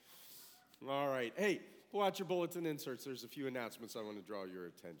All right. Hey, pull out your bulletin inserts. There's a few announcements I want to draw your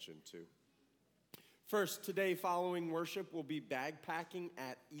attention to. First, today following worship, we'll be bagpacking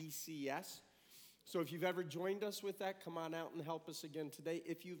at ECS. So if you've ever joined us with that, come on out and help us again today.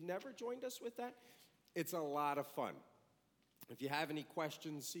 If you've never joined us with that, it's a lot of fun. If you have any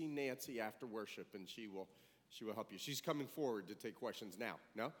questions, see Nancy after worship, and she will help you. She's coming forward to take questions now.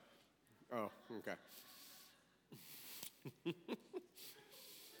 No? Oh, okay.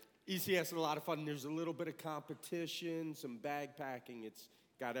 ECS is a lot of fun. There's a little bit of competition, some bagpacking. It's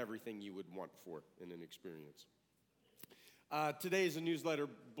got everything you would want for in an experience. Today is the newsletter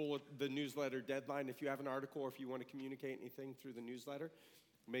deadline. If you have an article or if you want to communicate anything through the newsletter,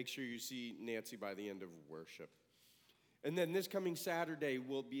 make sure you see Nancy by the end of worship. And then this coming Saturday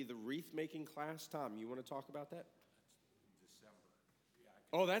will be the wreath-making class. Tom, you want to talk about that? December.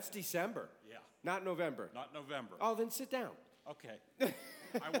 Yeah, oh, that's December. Yeah. Not November. Not November. Oh, then sit down. Okay.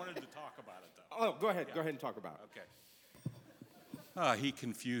 I wanted to talk about it, though. Oh, go ahead. Yeah. Go ahead and talk about it. Okay. He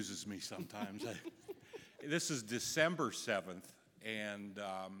confuses me sometimes. This is December 7th, and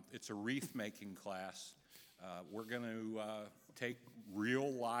it's a wreath-making class. We're going to take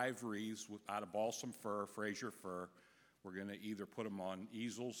real live wreaths out of balsam fir, Fraser fir. We're going to either put them on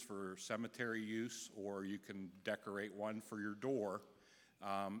easels for cemetery use, or you can decorate one for your door.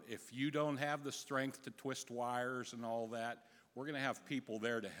 If you don't have the strength to twist wires and all that, we're going to have people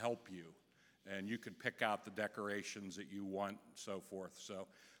there to help you, and you can pick out the decorations that you want, and so forth. So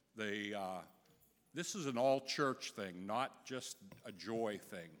this is an all-church thing, not just a joy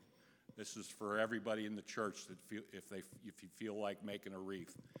thing. This is for everybody in the church that if you feel like making a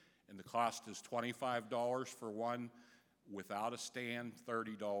wreath. And the cost is $25 for one without a stand,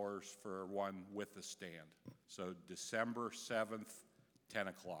 $30 for one with a stand. So December 7th, 10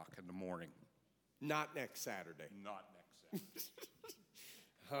 o'clock in the morning. Not next Saturday. Not next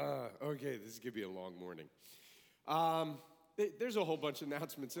Saturday. Okay, this is going to be a long morning. There's a whole bunch of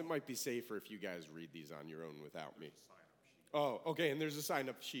announcements. It might be safer if you guys read these on your own without me. Oh, okay, and there's a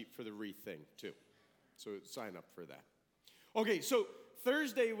sign-up sheet for the wreath thing, too. So sign up for that. Okay, so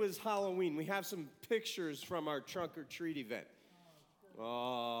Thursday was Halloween. We have some pictures from our trunk or treat event.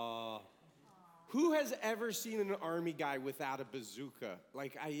 Who has ever seen an army guy without a bazooka?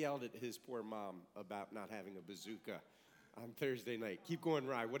 Like I yelled at his poor mom about not having a bazooka on Thursday night. Keep going,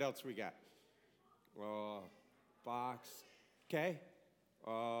 Rye. What else we got? Box. Okay.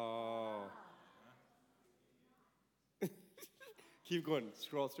 Keep going.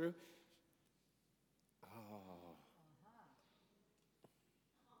 Scroll through.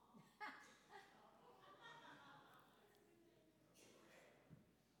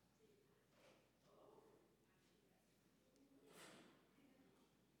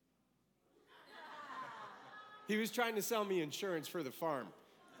 He was trying to sell me insurance for the farm.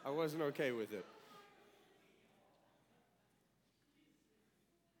 I wasn't okay with it.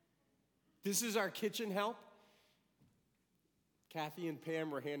 This is our kitchen help. Kathy and Pam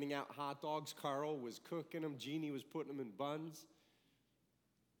were handing out hot dogs. Carl was cooking them. Jeannie was putting them in buns.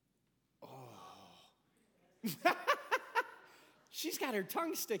 Oh. She's got her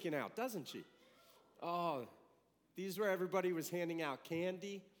tongue sticking out, doesn't she? Oh, these were everybody was handing out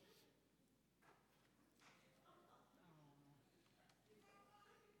candy.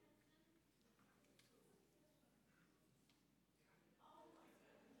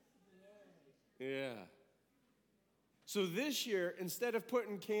 Yeah. So this year, instead of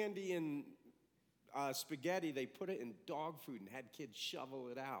putting candy in spaghetti, they put it in dog food and had kids shovel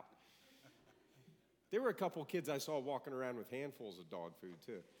it out. There were a couple kids I saw walking around with handfuls of dog food,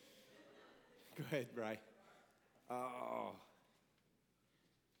 too. Go ahead, Bri. Oh.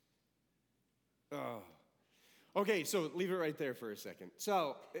 Okay, so leave it right there for a second.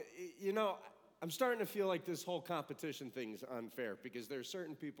 So, I'm starting to feel like this whole competition thing's unfair because there are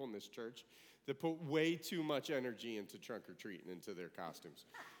certain people in this church that put way too much energy into trunk or treat and into their costumes.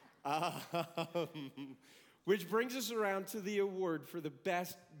 Which brings us around to the award for the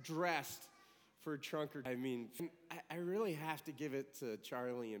best dressed for trunk or treat. I mean, I really have to give it to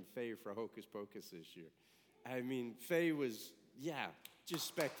Charlie and Faye for Hocus Pocus this year. I mean, Faye was, just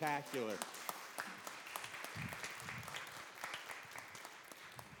spectacular.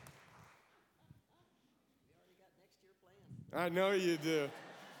 I know you do.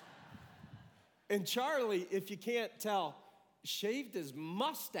 And Charlie, if you can't tell, shaved his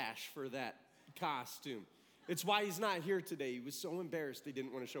mustache for that costume. It's why he's not here today. He was so embarrassed he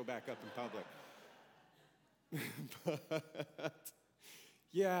didn't want to show back up in public. But,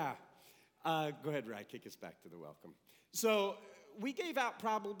 go ahead, Rye, kick us back to the welcome. So we gave out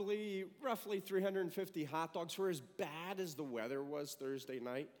probably roughly 350 hot dogs for as bad as the weather was Thursday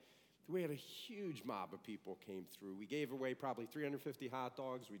night. We had a huge mob of people came through. We gave away probably 350 hot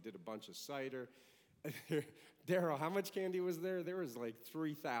dogs. We did a bunch of cider. Daryl, how much candy was there? There was like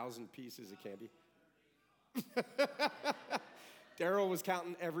 3,000 pieces of candy. Daryl was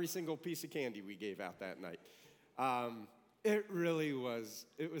counting every single piece of candy we gave out that night. It really was,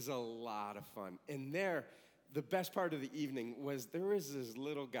 it was a lot of fun. And there, the best part of the evening was there was this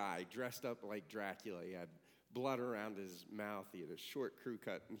little guy dressed up like Dracula. He had blood around his mouth. He had a short crew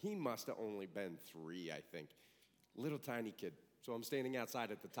cut. And he must have only been 3, I think. Little tiny kid. So I'm standing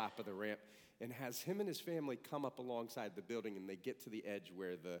outside at the top of the ramp and has him and his family come up alongside the building, and they get to the edge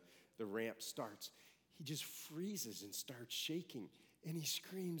where the ramp starts. He just freezes and starts shaking, and he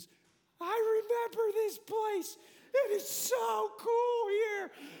screams, "I remember this place. It is so cool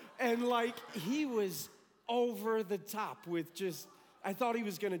here." And like, he was over the top with just, I thought he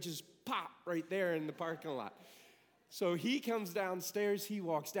was gonna just pop right there in the parking lot. So he comes downstairs, he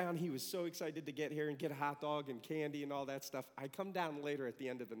walks down, he was so excited to get here and get a hot dog and candy and all that stuff. I come down later at the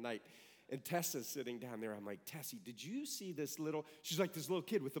end of the night, and Tessa's sitting down there. I'm like, "Tessie, did you see this little," she's like, "this little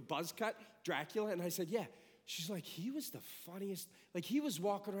kid with the buzz cut, Dracula?" And I said, "Yeah." She's like, "He was the funniest." Like, he was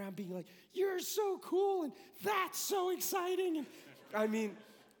walking around being like, "You're so cool, and that's so exciting." And I mean,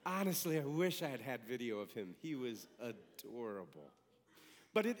 honestly, I wish I had had video of him. He was adorable.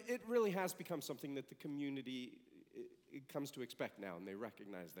 But it really has become something that the community it comes to expect now, and they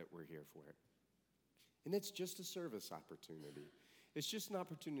recognize that we're here for it. And it's just a service opportunity. It's just an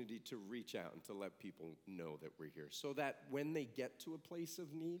opportunity to reach out and to let people know that we're here, so that when they get to a place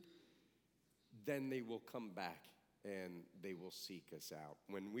of need, then they will come back and they will seek us out.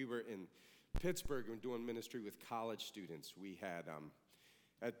 When we were in Pittsburgh and doing ministry with college students, we had,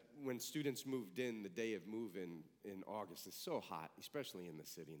 when students moved in, the day of move-in in August, it's so hot, especially in the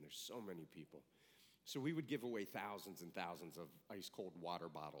city, and there's so many people. So we would give away thousands and thousands of ice-cold water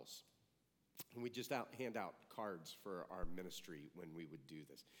bottles. And we'd just hand out cards for our ministry when we would do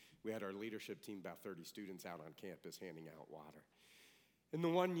this. We had our leadership team, about 30 students out on campus handing out water. In the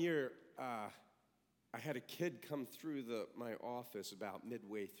one year, I had a kid come through my office about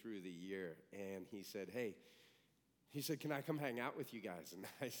midway through the year, and he said, "Can I come hang out with you guys?" And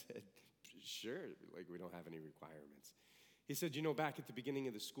I said, "Sure, like, we don't have any requirements." He said, "Back at the beginning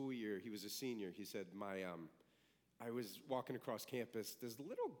of the school year," he was a senior, he said, I was walking across campus, this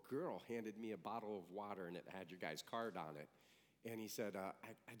little girl handed me a bottle of water, and it had your guy's card on it. And he said, I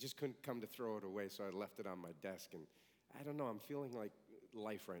just couldn't come to throw it away, so I left it on my desk. And I don't know, I'm feeling like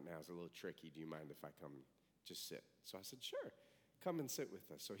life right now is a little tricky. Do you mind if I come just sit? So I said, "Sure, come and sit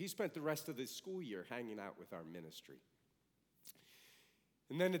with us." So he spent the rest of the school year hanging out with our ministry.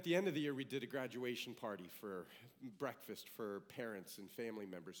 And then at the end of the year, we did a graduation party for breakfast for parents and family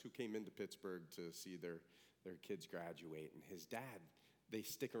members who came into Pittsburgh to see their kids graduate. And his dad, they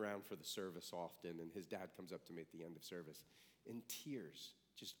stick around for the service often, and his dad comes up to me at the end of service in tears,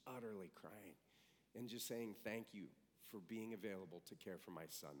 just utterly crying, and just saying, "Thank you for being available to care for my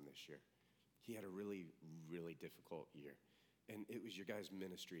son this year. He had a really, really difficult year, and it was your guys'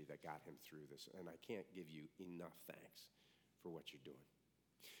 ministry that got him through this, and I can't give you enough thanks for what you're doing."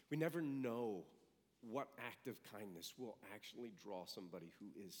 We never know what act of kindness will actually draw somebody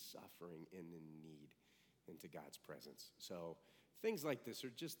who is suffering and in need into God's presence. So things like this are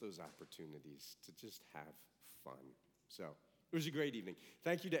just those opportunities to just have fun. So it was a great evening.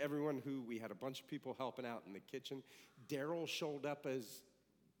 Thank you to everyone we had a bunch of people helping out in the kitchen. Daryl showed up as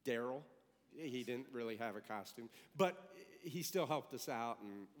Daryl. He didn't really have a costume, but he still helped us out,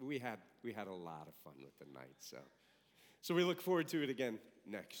 and we had a lot of fun with the night. So we look forward to it again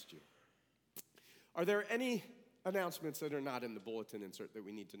next year. Are there any announcements that are not in the bulletin insert that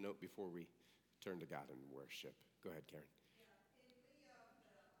we need to note before we turn to God in worship? Go ahead, Karen.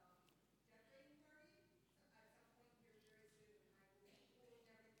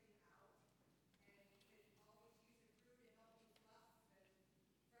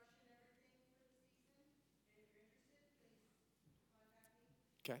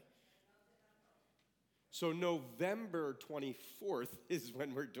 Okay. So November 24th is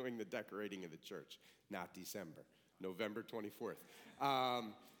when we're doing the decorating of the church, not December. November 24th.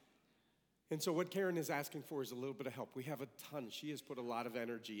 And so what Karen is asking for is a little bit of help. We have a ton. She has put a lot of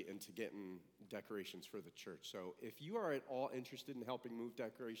energy into getting decorations for the church. So if you are at all interested in helping move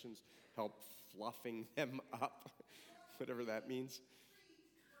decorations, help fluffing them up, whatever that means.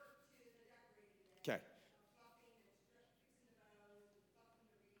 Okay.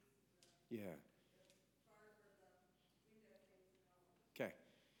 Yeah. Okay.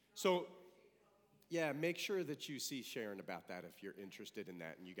 So, yeah, make sure that you see Sharon about that if you're interested in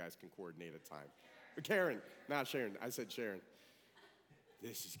that, and you guys can coordinate a time. Karen, not Sharon. I said Sharon.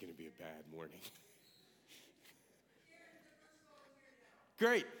 This is going to be a bad morning.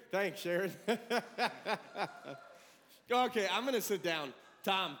 Great. Thanks, Sharon. Okay, I'm going to sit down.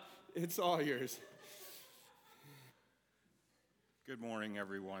 Tom, it's all yours. Good morning,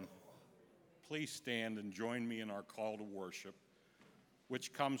 everyone. Please stand and join me in our call to worship,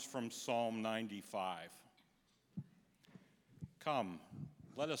 which comes from Psalm 95. Come,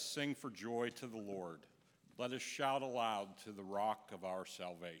 let us sing for joy to the Lord. Let us shout aloud to the rock of our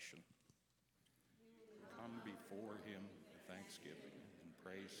salvation. Come before him with thanksgiving and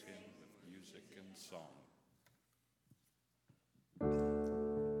praise him with music and song.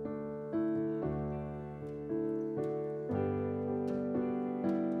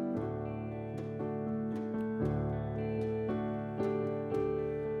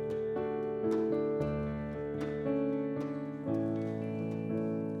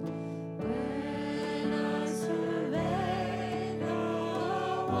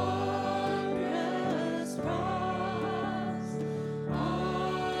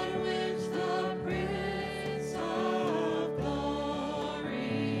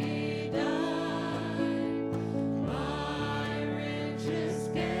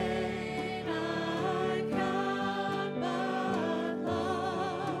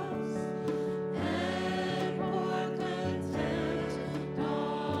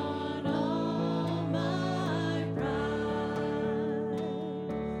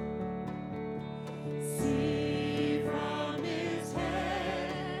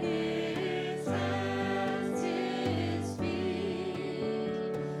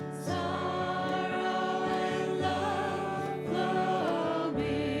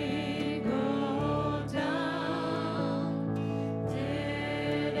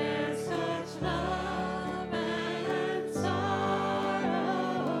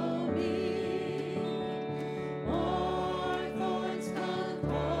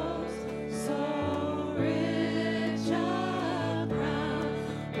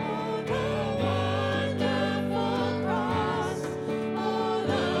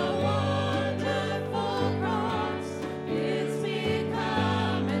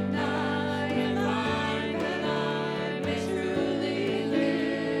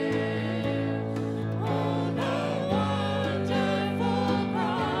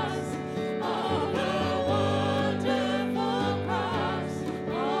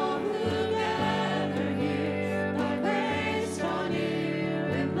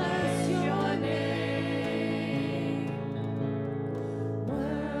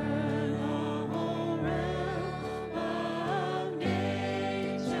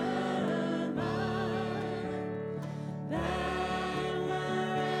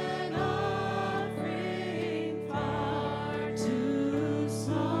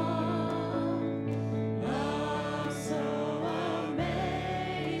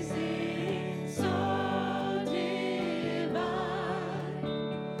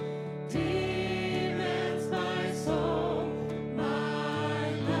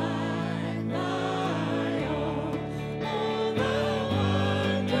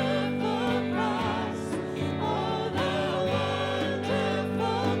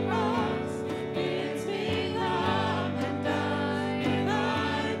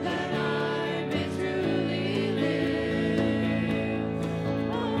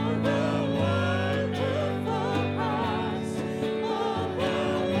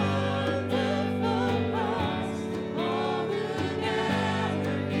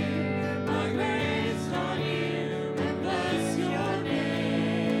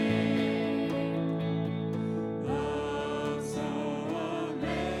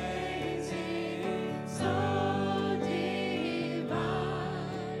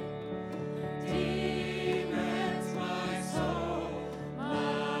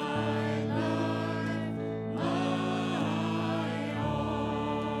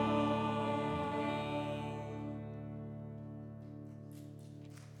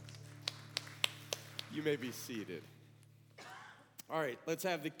 You may be seated. All right, let's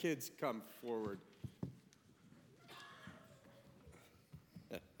have the kids come forward.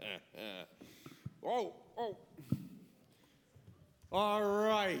 Oh. All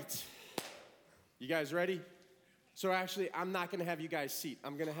right. You guys ready? So actually, I'm not going to have you guys seat.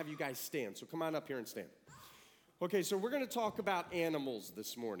 I'm going to have you guys stand. So come on up here and stand. Okay, so we're going to talk about animals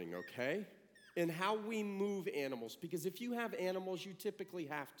this morning, okay? And how we move animals. Because if you have animals, you typically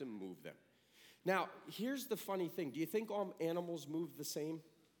have to move them. Now, here's the funny thing. Do you think all animals move the same?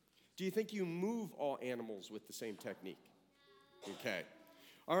 Do you think you move all animals with the same technique? Okay.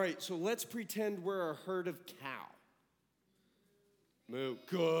 All right, so let's pretend we're a herd of cow. Moo.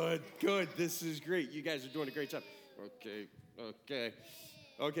 Good. This is great. You guys are doing a great job. Okay.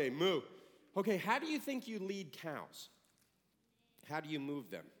 Okay, moo. Okay, how do you think you lead cows? How do you move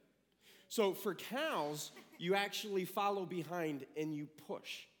them? So for cows, you actually follow behind and you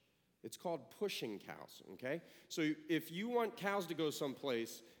push. It's called pushing cows, okay? So if you want cows to go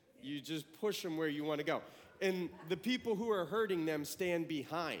someplace, you just push them where you want to go. And the people who are herding them stand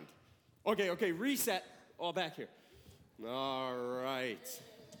behind. Okay, reset. All back here. All right.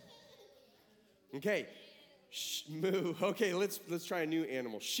 Okay, moo. Okay, let's try a new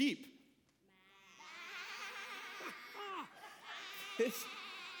animal. Sheep.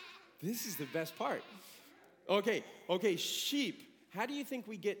 This is the best part. Okay, sheep. How do you think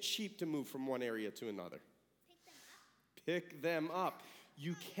we get sheep to move from one area to another? Pick them up.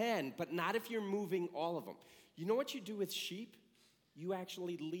 You can, but not if you're moving all of them. You know what you do with sheep? You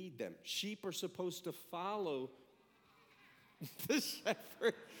actually lead them. Sheep are supposed to follow the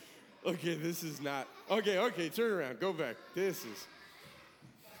shepherd. Okay, this is not. Okay, turn around. Go back. This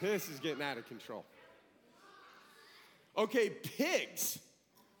is getting out of control. Okay, pigs.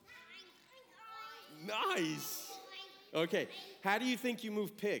 Nice. Okay, how do you think you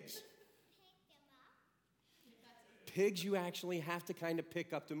move pigs? Pigs you actually have to kind of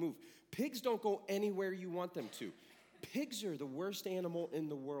pick up to move. Pigs don't go anywhere you want them to. Pigs are the worst animal in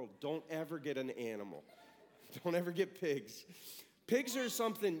the world. Don't ever get an animal. Don't ever get pigs. Pigs are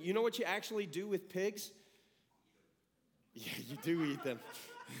something, you know what you actually do with pigs? Yeah, you do eat them.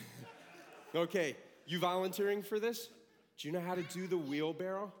 Okay, you volunteering for this? Do you know how to do the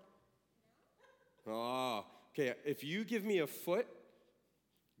wheelbarrow? Oh, okay, if you give me a foot,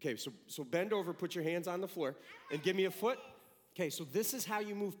 okay, so bend over, put your hands on the floor, and give me a foot. Okay, so this is how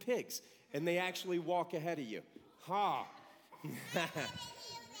you move pigs, and they actually walk ahead of you. Ha.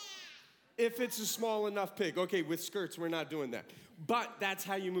 If it's a small enough pig. Okay, with skirts, we're not doing that. But that's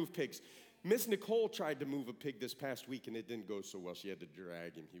how you move pigs. Miss Nicole tried to move a pig this past week, and it didn't go so well. She had to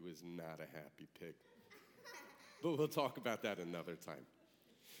drag him. He was not a happy pig. But we'll talk about that another time.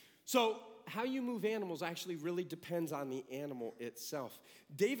 So how you move animals actually really depends on the animal itself.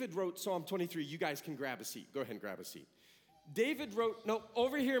 David wrote Psalm 23. You guys can grab a seat. Go ahead and grab a seat. David wrote, no,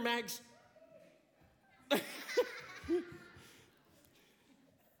 over here, Mags.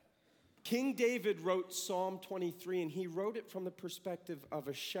 King David wrote Psalm 23, and he wrote it from the perspective of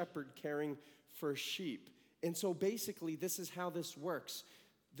a shepherd caring for sheep. And so basically, this is how this works.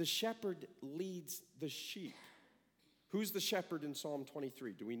 The shepherd leads the sheep. Who's the shepherd in Psalm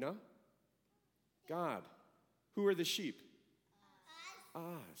 23? Do we know? God. Who are the sheep?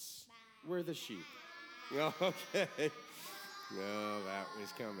 Us. We're the sheep. Okay. No, that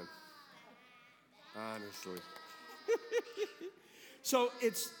was coming. Honestly. So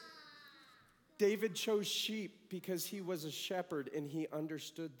David chose sheep because he was a shepherd and he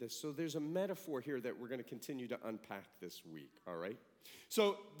understood this. So there's a metaphor here that we're going to continue to unpack this week, all right?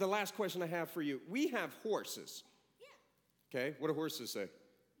 So the last question I have for you. We have horses. Okay, what do horses say?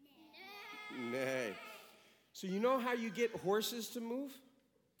 Nay. So you know how you get horses to move?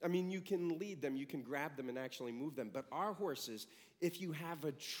 I mean, you can lead them, you can grab them and actually move them. But our horses, if you have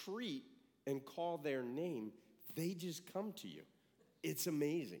a treat and call their name, they just come to you. It's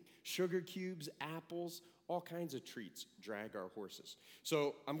amazing. Sugar cubes, apples, all kinds of treats drag our horses.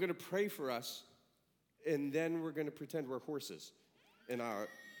 So I'm going to pray for us, and then we're going to pretend we're horses. And I'll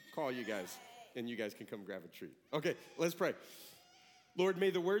call you guys, and you guys can come grab a treat. Okay, let's pray. Lord,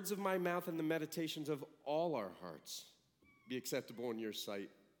 may the words of my mouth and the meditations of all our hearts be acceptable in your sight.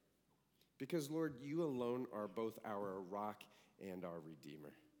 Because, Lord, you alone are both our rock and our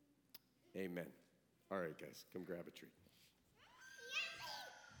redeemer. Amen. All right, guys, come grab a treat.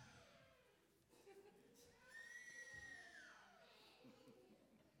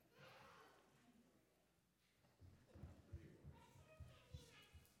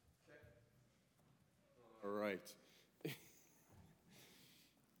 All right.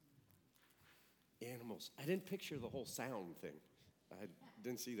 Animals. I didn't picture the whole sound thing. I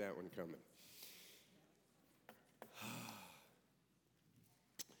didn't see that one coming.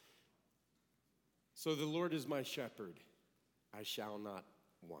 So the Lord is my shepherd. I shall not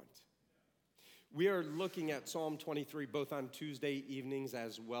want. We are looking at Psalm 23 both on Tuesday evenings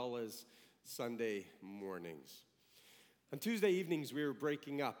as well as Sunday mornings. On Tuesday evenings, we were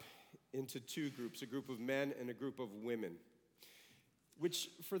breaking up into two groups, a group of men and a group of women, which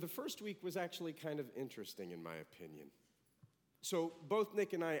for the first week was actually kind of interesting in my opinion. So both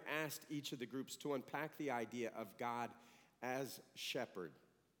Nick and I asked each of the groups to unpack the idea of God as shepherd.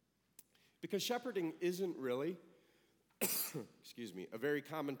 Because shepherding isn't really, a very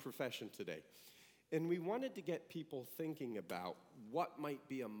common profession today. And we wanted to get people thinking about what might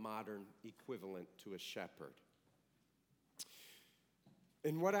be a modern equivalent to a shepherd.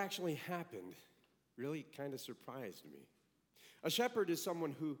 And what actually happened really kind of surprised me. A shepherd is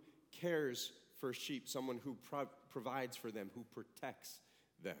someone who cares for sheep, someone who provides for them, who protects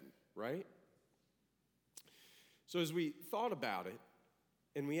them, right? So as we thought about it,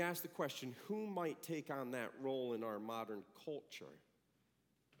 and we asked the question, who might take on that role in our modern culture?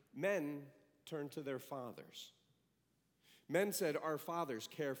 Men turned to their fathers. Men said, our fathers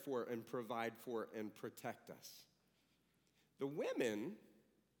care for and provide for and protect us. The women,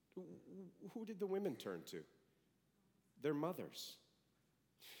 who did the women turn to? Their mothers,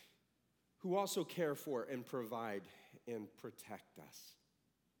 who also care for and provide and protect us.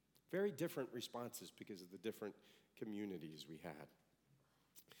 Very different responses because of the different communities we had.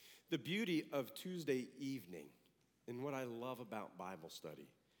 The beauty of Tuesday evening, and what I love about Bible study,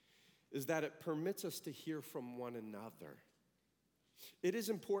 is that it permits us to hear from one another. It is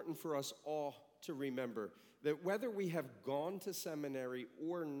important for us all to remember that whether we have gone to seminary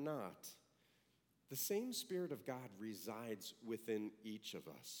or not, the same Spirit of God resides within each of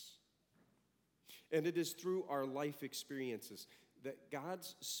us. And it is through our life experiences that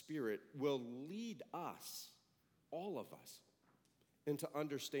God's Spirit will lead us, all of us, into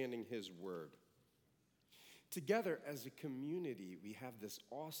understanding His Word. Together as a community, we have this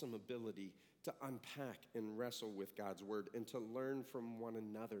awesome ability to unpack and wrestle with God's Word and to learn from one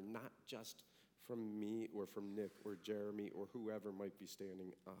another, not just from me or from Nick or Jeremy or whoever might be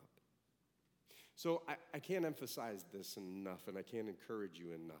standing up. So I can't emphasize this enough, and I can't encourage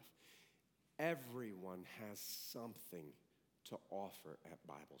you enough. Everyone has something to offer at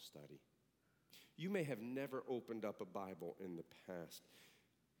Bible study. You may have never opened up a Bible in the past,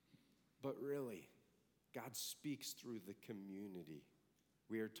 but really, God speaks through the community.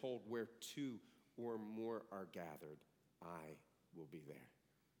 We are told where two or more are gathered, I will be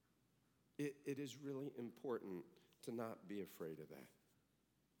there. It is really important to not be afraid of that.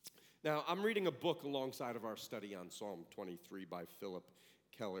 Now, I'm reading a book alongside of our study on Psalm 23 by Philip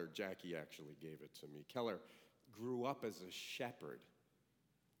Keller. Jackie actually gave it to me. Keller grew up as a shepherd,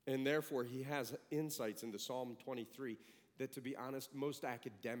 and therefore he has insights into Psalm 23 that, to be honest, most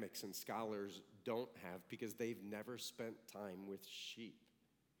academics and scholars don't have because they've never spent time with sheep.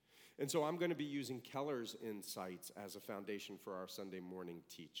 And so I'm going to be using Keller's insights as a foundation for our Sunday morning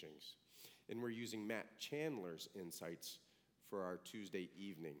teachings. And we're using Matt Chandler's insights for our Tuesday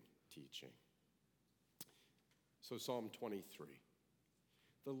evening teaching. So Psalm 23.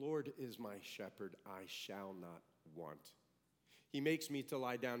 The Lord is my shepherd, I shall not want. He makes me to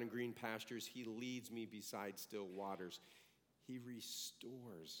lie down in green pastures. He leads me beside still waters. He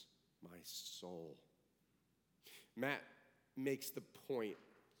restores my soul. Matt makes the point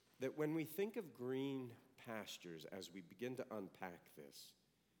that when we think of green pastures, as we begin to unpack this,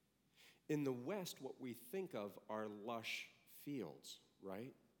 in the West, what we think of are lush fields,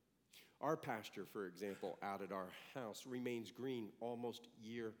 right? Our pasture, for example, out at our house remains green almost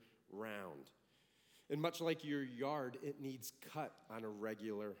year-round. And much like your yard, it needs cut on a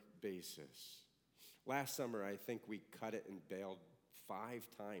regular basis. Last summer, I think we cut it and baled 5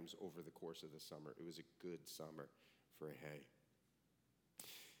 times over the course of the summer. It was a good summer for hay.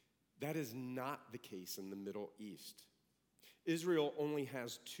 That is not the case in the Middle East. Israel only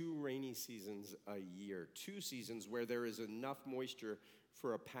has 2 rainy seasons a year, 2 seasons where there is enough moisture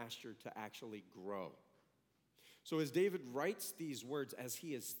for a pasture to actually grow. So as David writes these words, as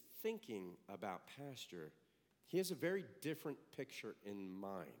he is thinking about pasture, he has a very different picture in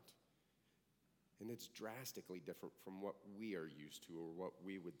mind. And it's drastically different from what we are used to or what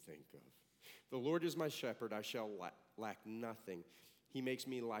we would think of. The Lord is my shepherd, I shall lack nothing. He makes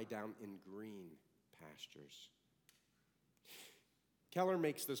me lie down in green pastures. Keller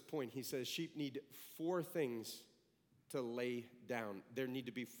makes this point. He says sheep need 4 things to lay down. There need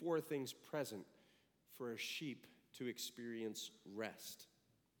to be 4 things present for a sheep to experience rest.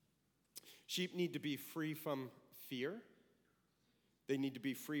 Sheep need to be free from fear. They need to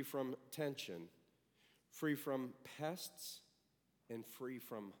be free from tension, free from pests, and free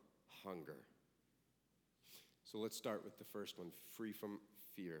from hunger. So let's start with the first one, free from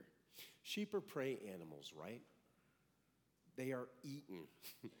fear. Sheep are prey animals, right? They are eaten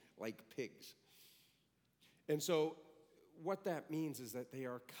like pigs. And so what that means is that they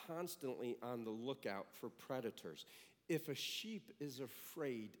are constantly on the lookout for predators. If a sheep is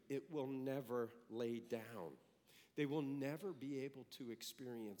afraid, it will never lay down. They will never be able to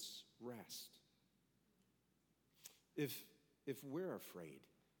experience rest. If we're afraid,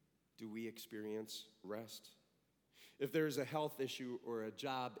 do we experience rest? If there's a health issue or a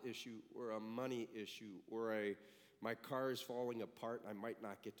job issue or a money issue or my car is falling apart, I might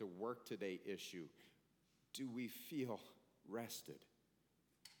not get to work today issue, do we feel rested?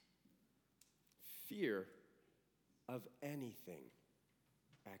 fear of anything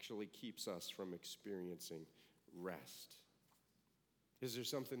actually keeps us from experiencing rest. Is there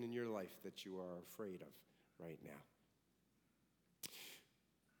something in your life that you are afraid of right now?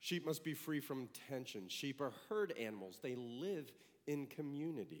 Sheep must be free from tension. Sheep are herd animals. They live in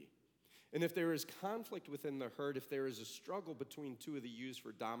community. And if there is conflict within the herd, if there is a struggle between two of the ewes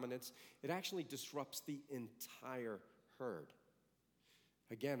for dominance, it actually disrupts the entire herd.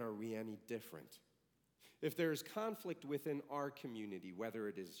 Again, are we any different? If there is conflict within our community, whether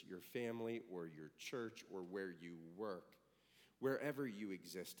it is your family or your church or where you work, wherever you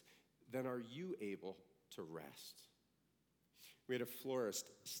exist, then are you able to rest? We had a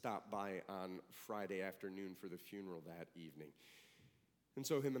florist stop by on Friday afternoon for the funeral that evening. And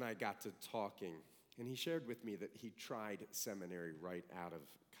so him and I got to talking, and he shared with me that he tried seminary right out of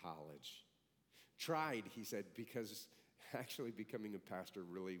college. Tried, he said, because actually becoming a pastor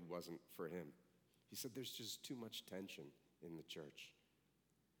really wasn't for him. He said there's just too much tension in the church.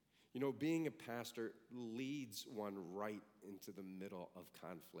 You know, being a pastor leads one right into the middle of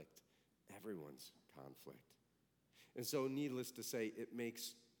conflict, everyone's conflict. And so, needless to say, it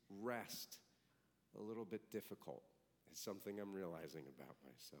makes rest a little bit difficult. It's something I'm realizing about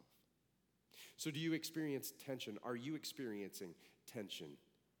myself. So, do you experience tension? Are you experiencing tension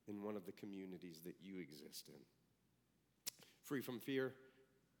in one of the communities that you exist in? Free from fear,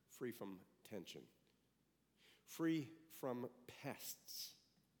 free from tension, free from pests.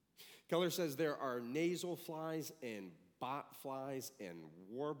 Keller says there are nasal flies and bot flies and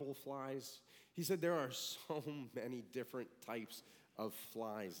warble flies. He said there are so many different types of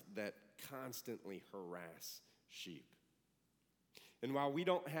flies that constantly harass sheep. And while we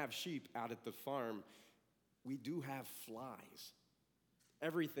don't have sheep out at the farm, we do have flies.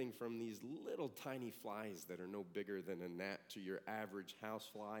 Everything from these little tiny flies that are no bigger than a gnat to your average house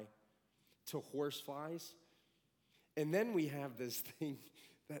fly to horse flies. And then we have this thing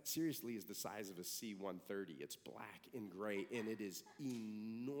that seriously is the size of a C-130. It's black and gray, and it is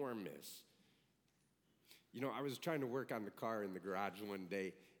enormous. You know, I was trying to work on the car in the garage one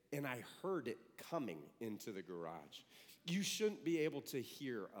day, and I heard it coming into the garage. You shouldn't be able to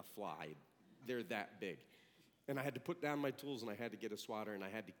hear a fly. They're that big. And I had to put down my tools, and I had to get a swatter, and I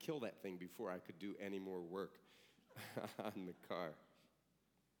had to kill that thing before I could do any more work on the car.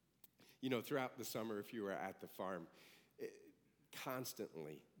 You know, throughout the summer, if you were at the farm,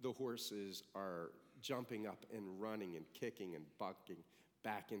 constantly the horses are jumping up and running and kicking and bucking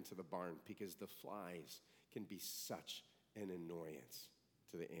back into the barn because the flies can be such an annoyance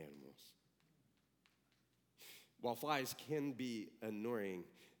to the animals. While flies can be annoying,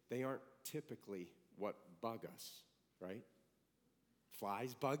 they aren't typically what bug us, right?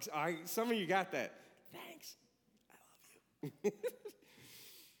 Flies, bugs. Some of you got that. Thanks. I love you.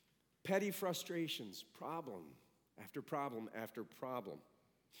 Petty frustrations, problem after problem after problem.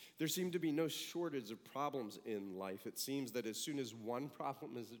 There seem to be no shortage of problems in life. It seems that as soon as one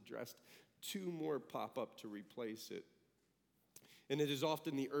problem is addressed, two more pop up to replace it. And it is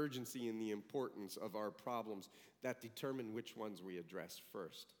often the urgency and the importance of our problems that determine which ones we address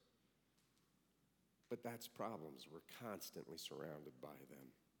first. But that's problems. We're constantly surrounded by them.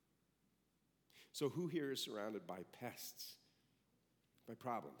 So who here is surrounded by pests, by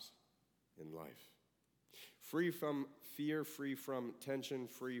problems in life? Free from fear, free from tension,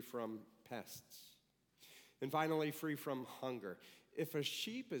 free from pests. And finally, free from hunger. If a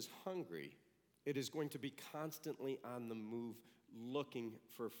sheep is hungry, it is going to be constantly on the move looking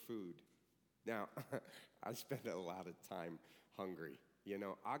for food. Now, I spend a lot of time hungry. You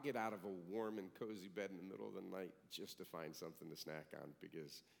know, I'll get out of a warm and cozy bed in the middle of the night just to find something to snack on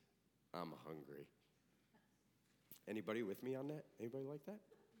because I'm hungry. Anybody with me on that? Anybody like that?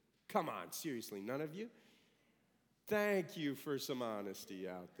 Come on, seriously, none of you? Thank you for some honesty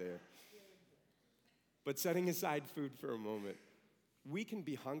out there. But setting aside food for a moment, we can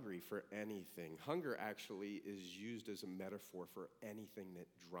be hungry for anything. Hunger actually is used as a metaphor for anything that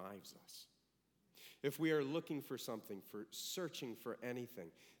drives us. If we are looking for something, for searching for anything,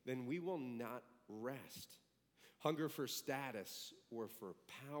 then we will not rest. Hunger for status or for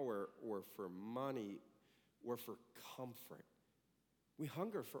power or for money or for comfort. We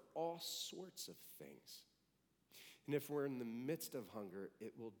hunger for all sorts of things. And if we're in the midst of hunger,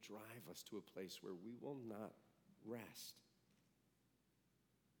 it will drive us to a place where we will not rest.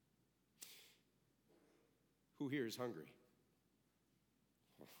 Who here is hungry?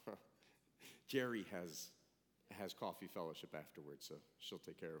 Jerry has coffee fellowship afterwards, so she'll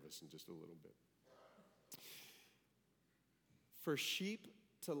take care of us in just a little bit. For sheep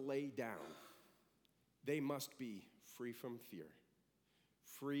to lay down, they must be free from fear,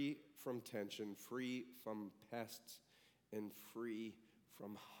 free from tension, free from pests, and free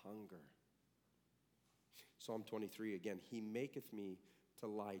from hunger. Psalm 23 again, he maketh me to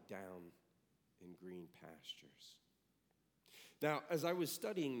lie down in green pastures. Now, as I was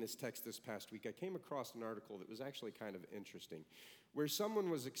studying this text this past week, I came across an article that was actually kind of interesting, where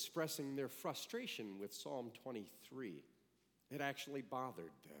someone was expressing their frustration with Psalm 23. It actually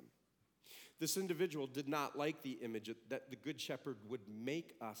bothered them. This individual did not like the image that the Good Shepherd would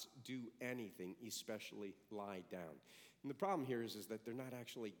make us do anything, especially lie down. And the problem here is that they're not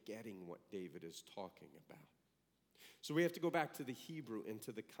actually getting what David is talking about. So we have to go back to the Hebrew and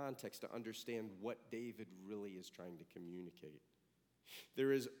to the context to understand what David really is trying to communicate.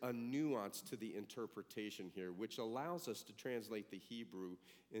 There is a nuance to the interpretation here, which allows us to translate the Hebrew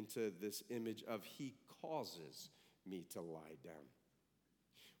into this image of he causes me to lie down.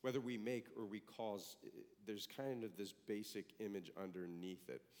 Whether we make or we cause, there's kind of this basic image underneath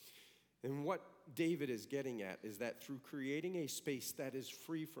it. And what David is getting at is that through creating a space that is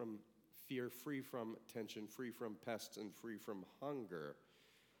free from fear, free from tension, free from pests, and free from hunger,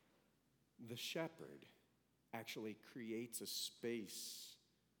 the shepherd actually creates a space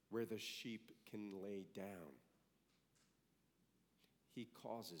where the sheep can lay down. He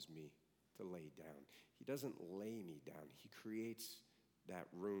causes me to lay down. He doesn't lay me down. He creates that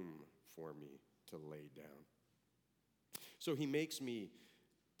room for me to lay down. So he makes me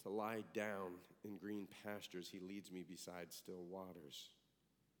to lie down in green pastures. He leads me beside still waters.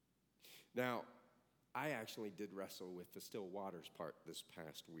 Now, I actually did wrestle with the still waters part this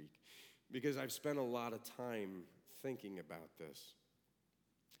past week because I've spent a lot of time thinking about this.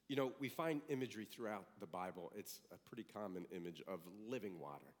 You know, we find imagery throughout the Bible. It's a pretty common image of living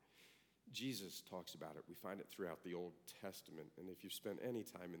water. Jesus talks about it. We find it throughout the Old Testament. And if you've spent any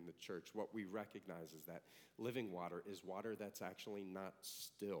time in the church, what we recognize is that living water is water that's actually not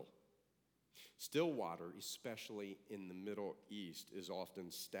still. Still water, especially in the Middle East, is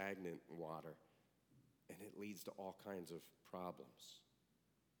often stagnant water, and it leads to all kinds of problems.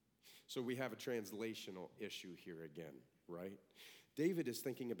 So we have a translational issue here again, right? David is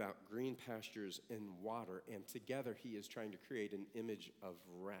thinking about green pastures and water, and together he is trying to create an image of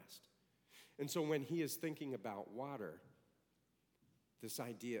rest. And so when he is thinking about water, this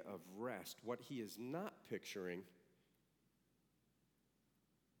idea of rest, what he is not picturing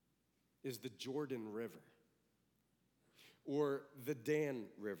is the Jordan River or the Dan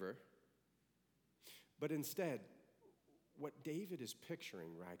River. But instead, what David is picturing,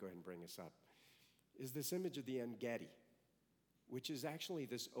 Rye, go ahead and bring us up, is this image of the En-Gedi, which is actually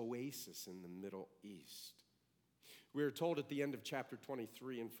this oasis in the Middle East. We are told at the end of chapter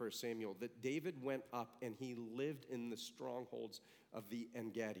 23 in 1 Samuel that David went up and he lived in the strongholds of the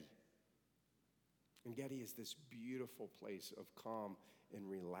En-Gedi. En-Gedi is this beautiful place of calm and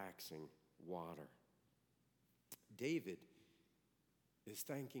relaxing water. David is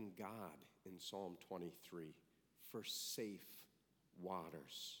thanking God in Psalm 23 for safe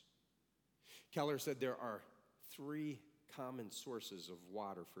waters. Keller said there are three common sources of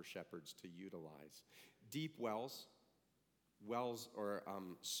water for shepherds to utilize: deep wells or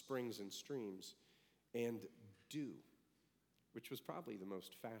springs and streams, and dew, which was probably the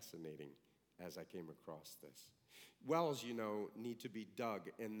most fascinating as I came across this. Wells, you know, need to be dug,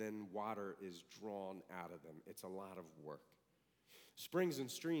 and then water is drawn out of them. It's a lot of work. Springs and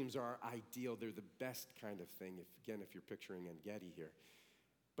streams are ideal. They're the best kind of thing, if you're picturing En-Gedi here.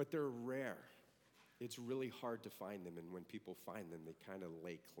 But they're rare. It's really hard to find them, and when people find them, they kind of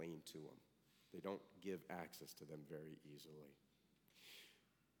lay claim to them. They don't give access to them very easily.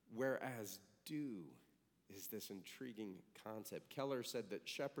 Whereas dew is this intriguing concept. Keller said that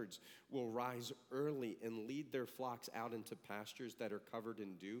shepherds will rise early and lead their flocks out into pastures that are covered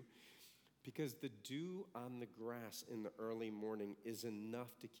in dew because the dew on the grass in the early morning is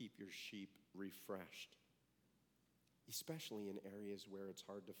enough to keep your sheep refreshed, especially in areas where it's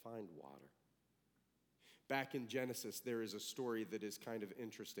hard to find water. Back in Genesis, there is a story that is kind of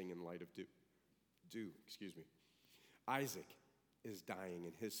interesting in light of dew. Isaac is dying,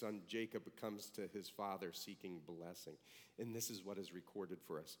 and his son Jacob comes to his father seeking blessing. And this is what is recorded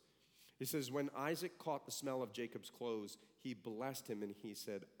for us. It says, when Isaac caught the smell of Jacob's clothes, he blessed him, and he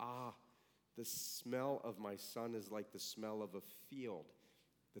said, "Ah, the smell of my son is like the smell of a field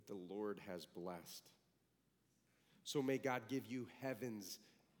that the Lord has blessed. So may God give you heaven's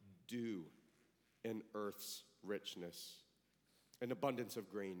dew and earth's richness, an abundance of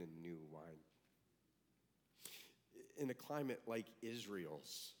grain and new wine." In a climate like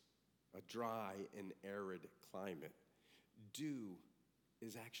Israel's, a dry and arid climate, dew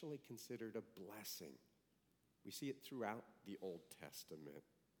is actually considered a blessing. We see it throughout the Old Testament.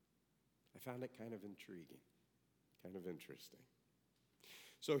 I found it kind of intriguing, kind of interesting.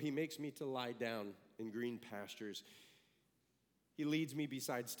 So he makes me to lie down in green pastures. He leads me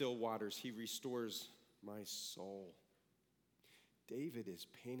beside still waters. He restores my soul. David is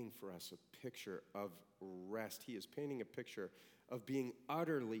painting for us a picture of rest. He is painting a picture of being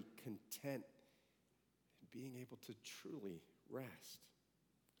utterly content and being able to truly rest.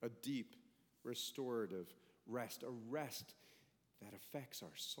 A deep, restorative rest, a rest that affects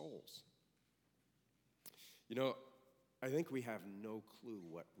our souls. You know, I think we have no clue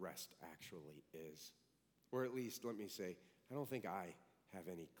what rest actually is. Or at least, let me say, I don't think I have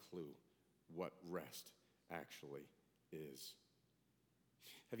any clue what rest actually is.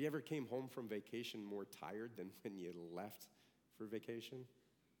 Have you ever came home from vacation more tired than when you left for vacation?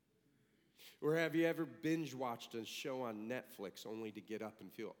 Or have you ever binge watched a show on Netflix only to get up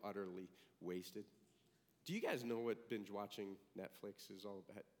and feel utterly wasted? Do you guys know what binge watching Netflix is all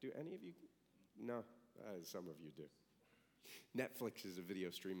about? Do any of you? No, some of you do. Netflix is a video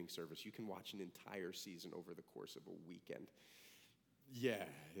streaming service. You can watch an entire season over the course of a weekend. Yeah,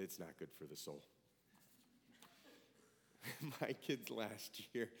 it's not good for the soul. My kids last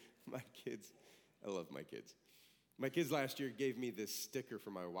year, I love my kids. My kids last year gave me this sticker for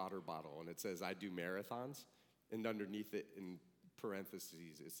my water bottle, and it says, I do marathons, and underneath it, in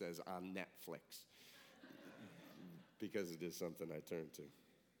parentheses, it says, on Netflix, because it is something I turn to.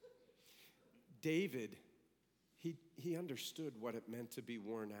 David, he understood what it meant to be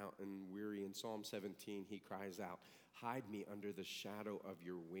worn out and weary. In Psalm 17, he cries out, hide me under the shadow of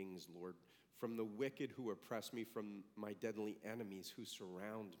your wings, Lord, from the wicked who oppress me, from my deadly enemies who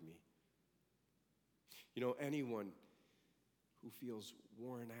surround me. You know, anyone who feels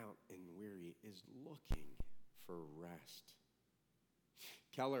worn out and weary is looking for rest.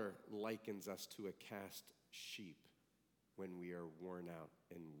 Keller likens us to a cast sheep when we are worn out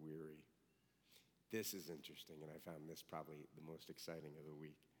and weary. This is interesting, and I found this probably the most exciting of the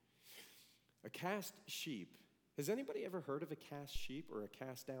week. A cast sheep. Has anybody ever heard of a cast sheep or a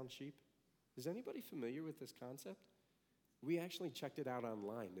cast down sheep? Is anybody familiar with this concept? We actually checked it out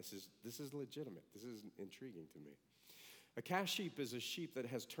online. This is legitimate. This is intriguing to me. A cast sheep is a sheep that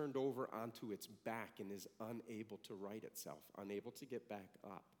has turned over onto its back and is unable to right itself, unable to get back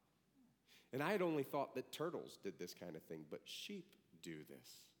up. And I had only thought that turtles did this kind of thing, but sheep do this.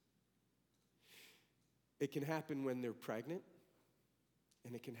 It can happen when they're pregnant,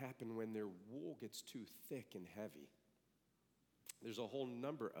 and it can happen when their wool gets too thick and heavy. There's a whole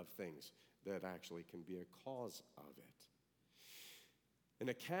number of things that actually can be a cause of it. And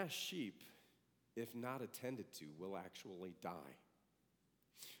a cast sheep, if not attended to, will actually die.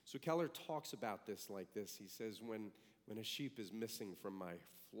 So Keller talks about this like this. He says, when a sheep is missing from my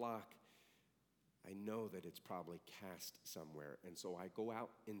flock, I know that it's probably cast somewhere, and so I go out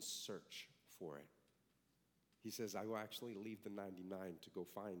in search for it. He says, I will actually leave the 99 to go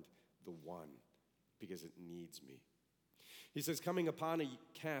find the one because it needs me. He says, coming upon a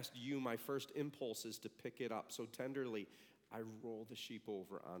cast ewe, my first impulse is to pick it up. So tenderly, I roll the sheep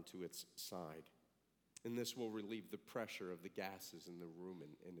over onto its side. And this will relieve the pressure of the gases in the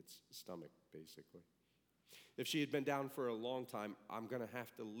rumen in its stomach, basically. If she had been down for a long time, I'm going to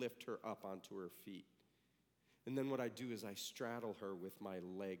have to lift her up onto her feet. And then what I do is I straddle her with my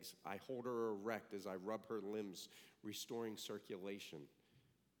legs. I hold her erect as I rub her limbs, restoring circulation.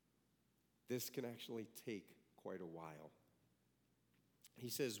 This can actually take quite a while. He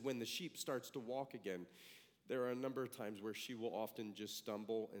says when the sheep starts to walk again, there are a number of times where she will often just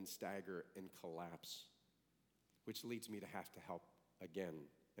stumble and stagger and collapse, which leads me to have to help again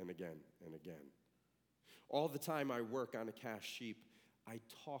and again and again. All the time I work on a cast sheep, I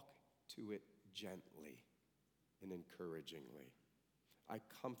talk to it gently and encouragingly. I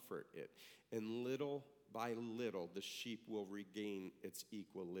comfort it, and little by little, the sheep will regain its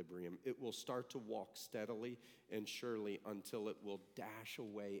equilibrium. It will start to walk steadily and surely until it will dash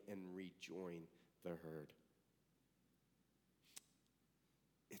away and rejoin the herd.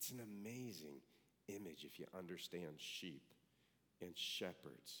 It's an amazing image if you understand sheep and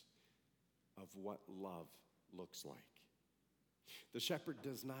shepherds of what love looks like. The shepherd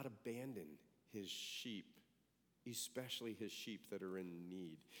does not abandon his sheep, especially his sheep that are in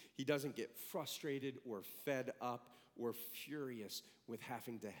need. He doesn't get frustrated or fed up or furious with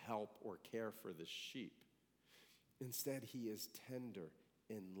having to help or care for the sheep. Instead, he is tender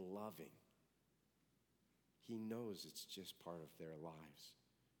and loving. He knows it's just part of their lives.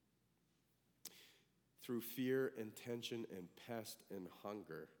 Through fear and tension and pest and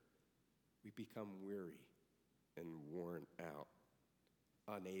hunger, we become weary and worn out,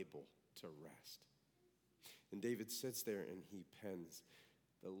 unable to rest. And David sits there and he pens,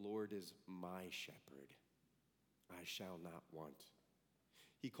 The Lord is my shepherd. I shall not want.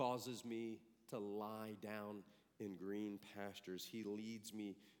 He causes me to lie down in green pastures. He leads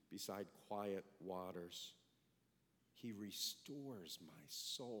me beside quiet waters. He restores my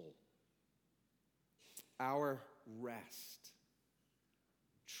soul. Our rest,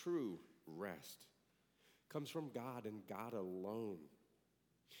 true rest, comes from God and God alone.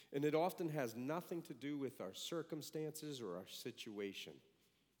 And it often has nothing to do with our circumstances or our situation,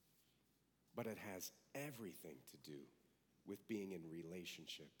 but it has everything to do with being in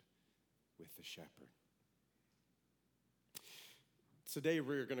relationship with the shepherd. Today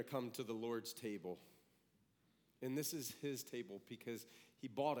we're going to come to the Lord's table. And this is his table because he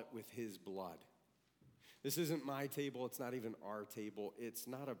bought it with his blood. This isn't my table. It's not even our table. It's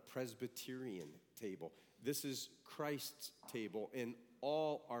not a Presbyterian table. This is Christ's table, and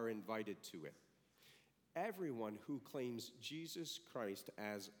all are invited to it. Everyone who claims Jesus Christ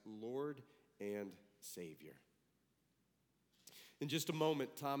as Lord and Savior. In just a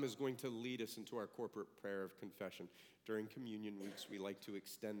moment, Tom is going to lead us into our corporate prayer of confession. During communion weeks, we like to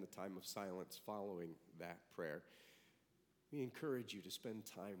extend the time of silence following that prayer. We encourage you to spend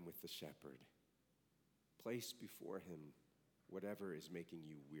time with the shepherd. Place before him whatever is making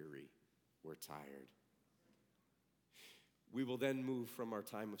you weary or tired. We will then move from our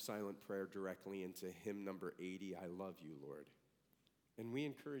time of silent prayer directly into hymn number 80, I Love You, Lord. And we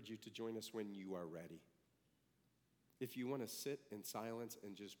encourage you to join us when you are ready. If you want to sit in silence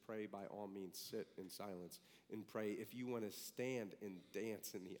and just pray, by all means, sit in silence and pray. If you want to stand and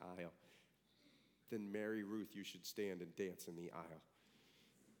dance in the aisle, then Mary Ruth, you should stand and dance in the aisle.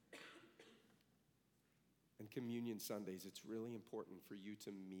 And Communion Sundays, it's really important for you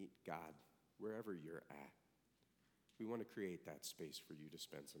to meet God wherever you're at. We want to create that space for you to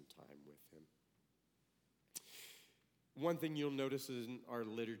spend some time with him. One thing you'll notice in our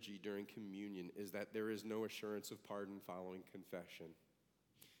liturgy during communion is that there is no assurance of pardon following confession.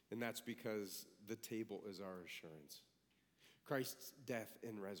 And that's because the table is our assurance. Christ's death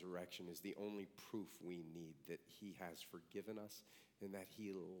and resurrection is the only proof we need that he has forgiven us and that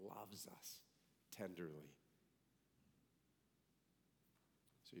he loves us tenderly.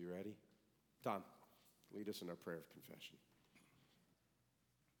 So you ready? Tom, lead us in our prayer of confession.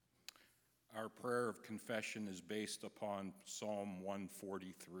 Our prayer of confession is based upon Psalm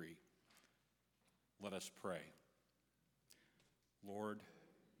 143. Let us pray. Lord,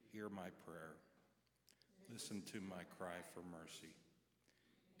 hear my prayer. Listen to my cry for mercy.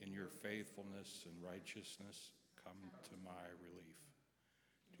 In your faithfulness and righteousness, come to my relief.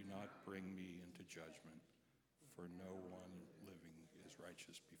 Do not bring me into judgment, for no one living is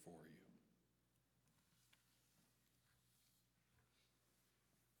righteous before you.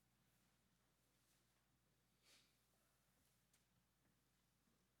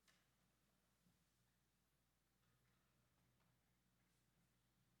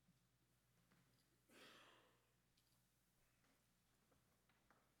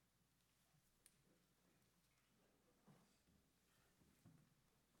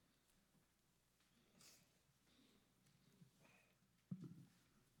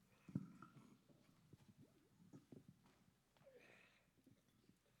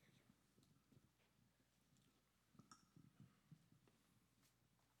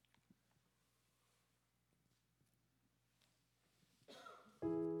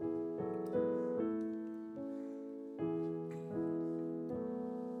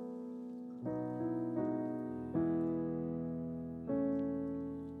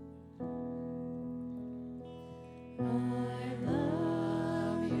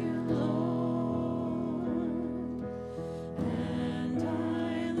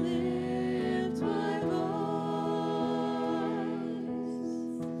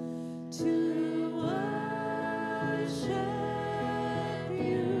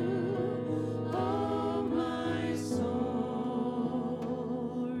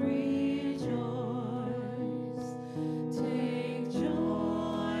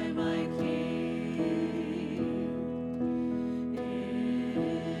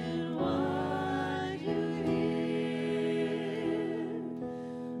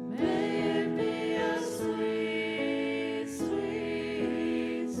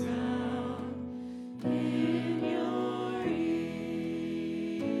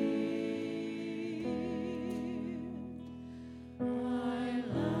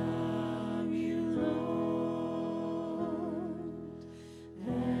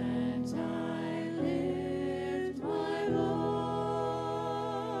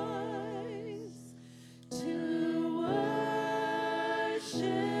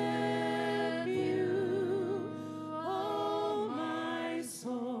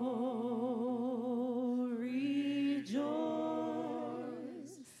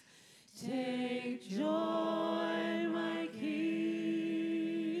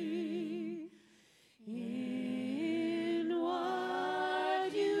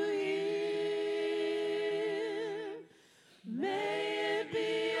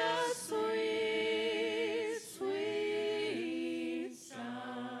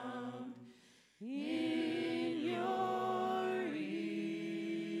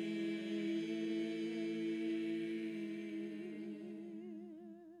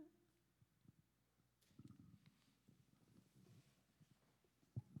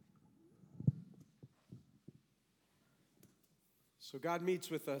 So God meets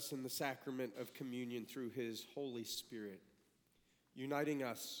with us in the sacrament of communion through his Holy Spirit, uniting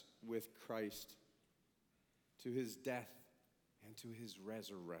us with Christ to his death and to his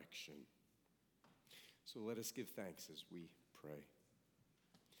resurrection. So let us give thanks as we pray.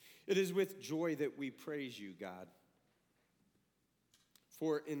 It is with joy that we praise you, God.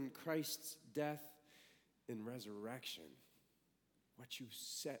 For in Christ's death and resurrection, what you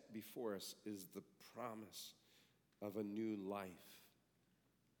set before us is the promise of a new life.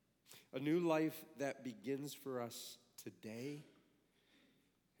 A new life that begins for us today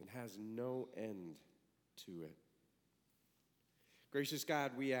and has no end to it. Gracious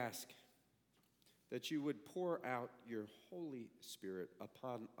God, we ask that you would pour out your Holy Spirit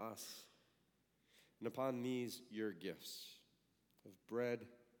upon us and upon these your gifts of bread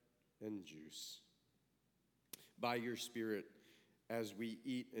and juice. By your Spirit, as we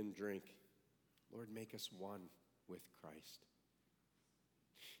eat and drink, Lord, make us one with Christ.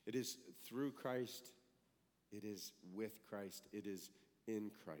 It is through Christ, it is with Christ, it is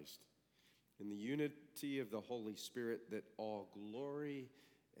in Christ. In the unity of the Holy Spirit, that all glory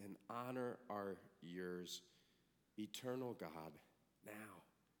and honor are yours, eternal God, now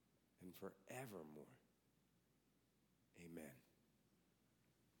and forevermore. Amen.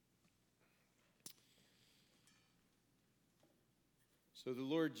 So the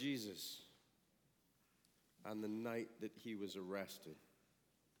Lord Jesus, on the night that he was arrested,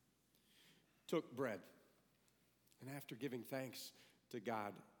 took bread, and after giving thanks to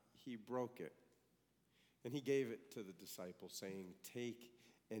God, he broke it, and he gave it to the disciples, saying, "Take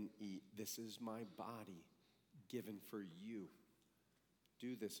and eat. This is my body given for you.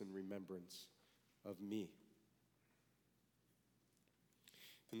 Do this in remembrance of me."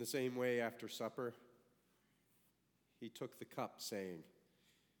 In the same way, after supper, he took the cup, saying,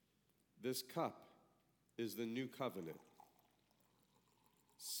 "This cup is the new covenant,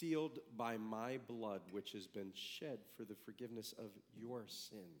 sealed by my blood, which has been shed for the forgiveness of your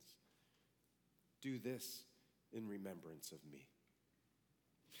sins. Do this in remembrance of me."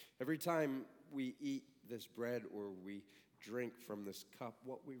 Every time we eat this bread or we drink from this cup,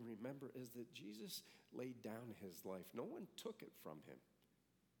 what we remember is that Jesus laid down his life. No one took it from him.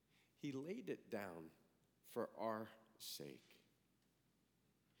 He laid it down for our sake.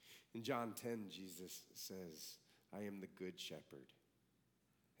 In John 10, Jesus says, "I am the good shepherd."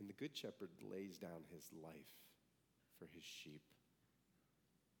 And the good shepherd lays down his life for his sheep.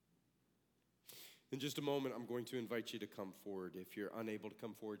 In just a moment, I'm going to invite you to come forward. If you're unable to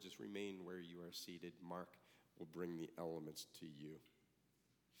come forward, just remain where you are seated. Mark will bring the elements to you.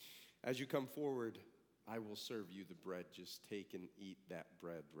 As you come forward, I will serve you the bread. Just take and eat that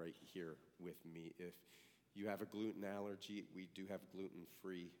bread right here with me. If you have a gluten allergy, we do have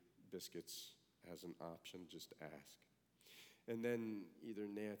gluten-free biscuits as an option. Just ask. And then either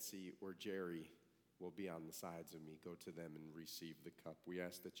Nancy or Jerry will be on the sides of me. Go to them and receive the cup. We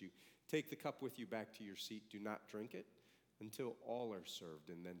ask that you take the cup with you back to your seat. Do not drink it until all are served,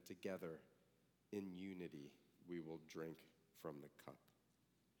 and then together in unity we will drink from the cup.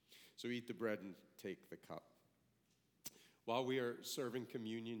 So eat the bread and take the cup. While we are serving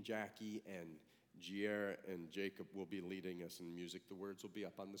communion, Jackie and Gier and Jacob will be leading us in music. The words will be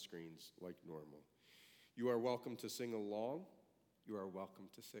up on the screens like normal. You are welcome to sing along. You are welcome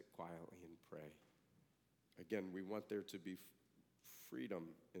to sit quietly and pray. Again, we want there to be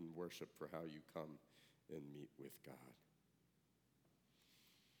freedom in worship for how you come and meet with God.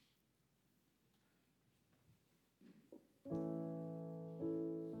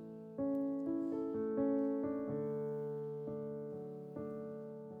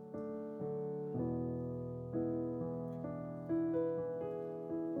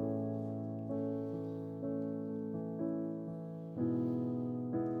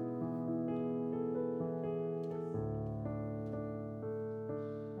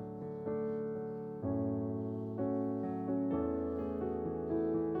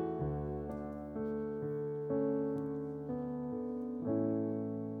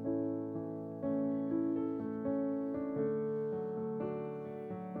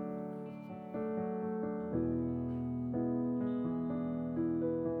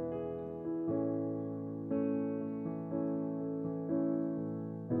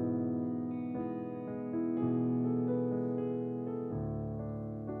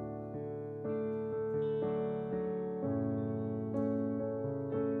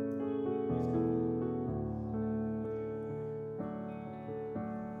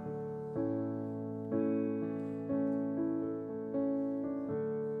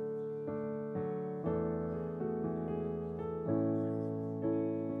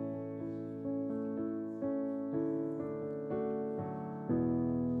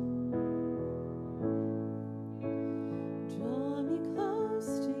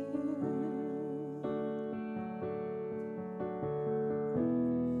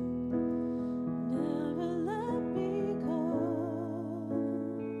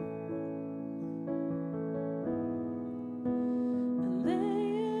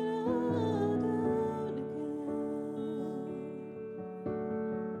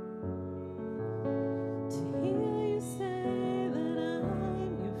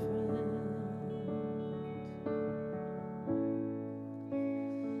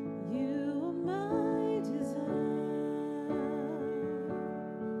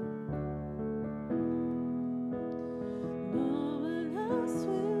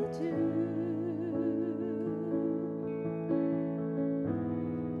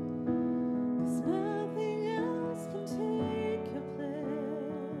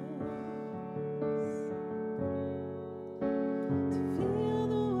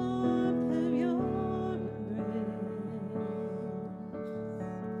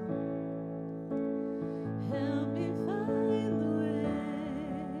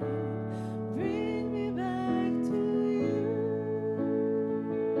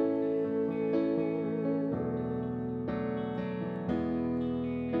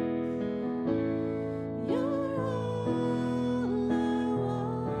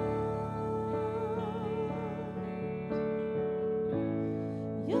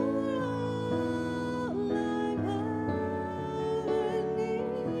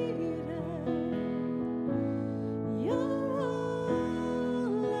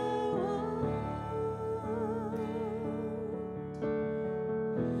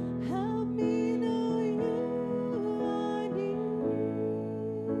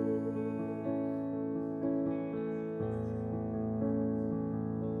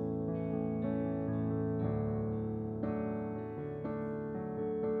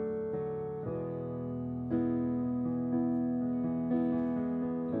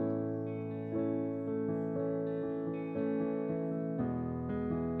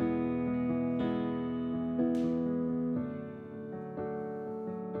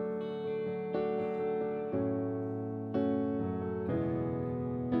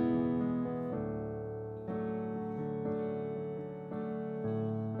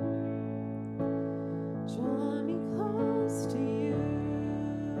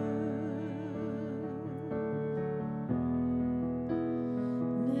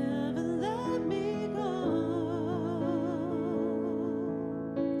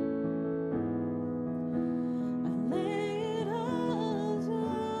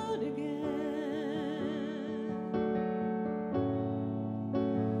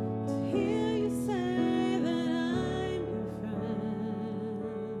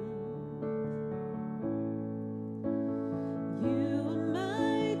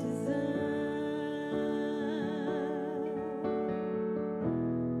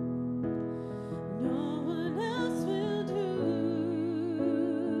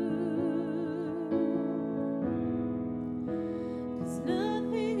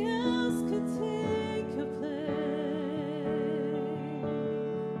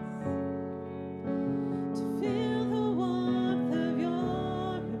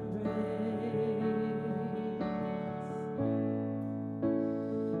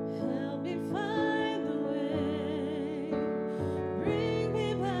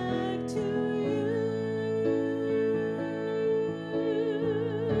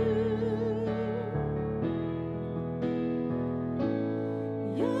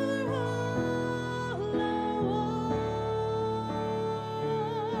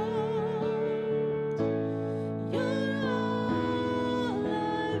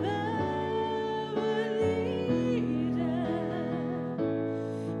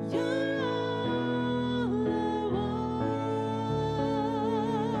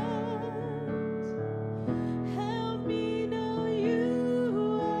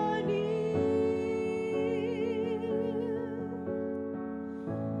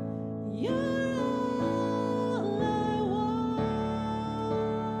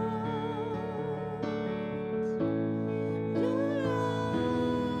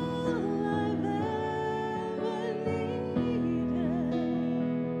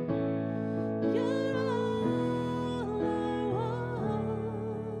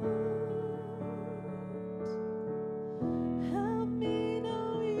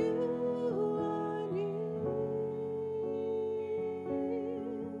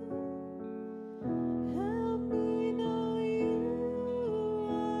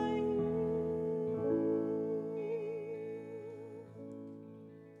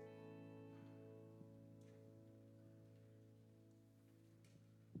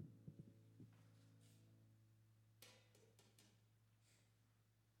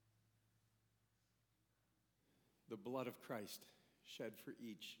 the blood of Christ shed for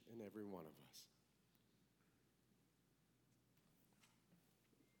each and every one of us.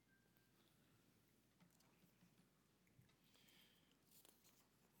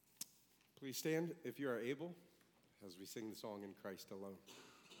 Please stand if you are able as we sing the song In Christ Alone.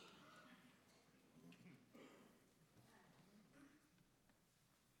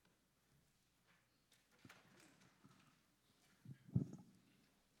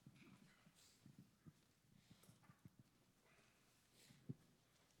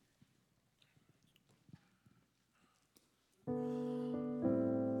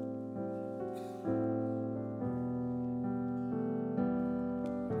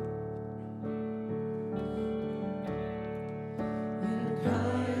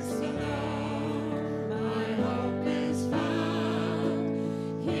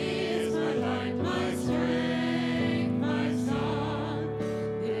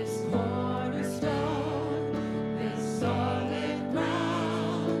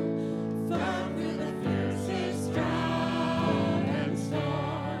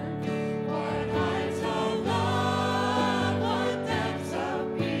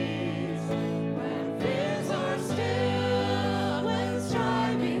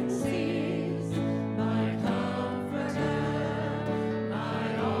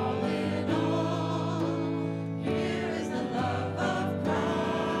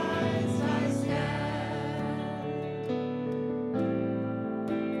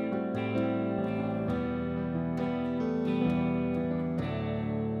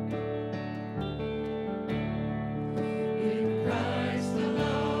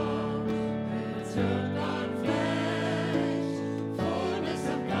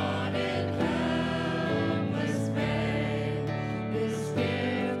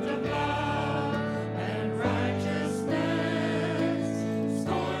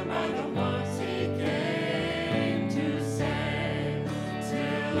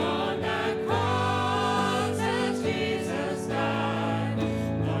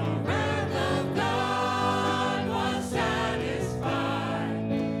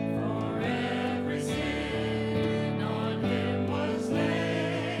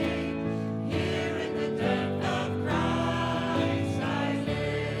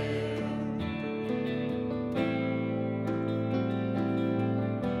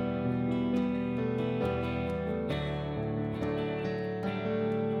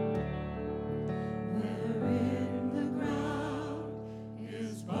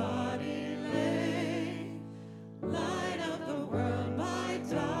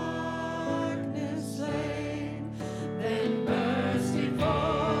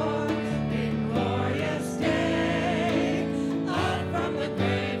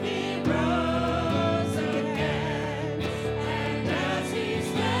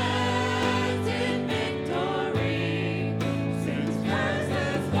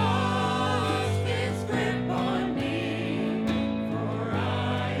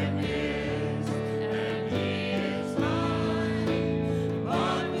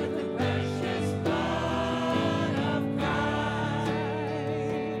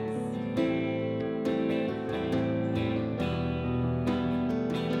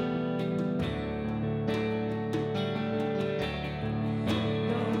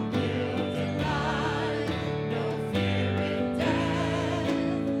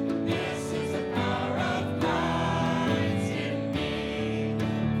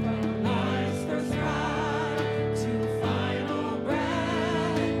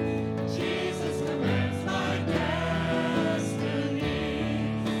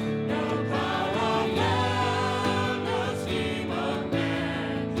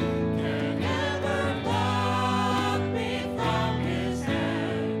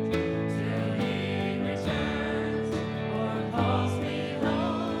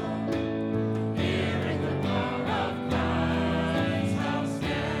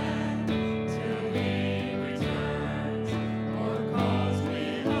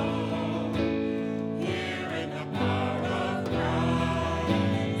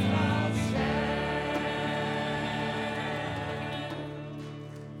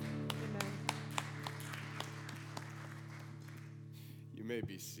 You may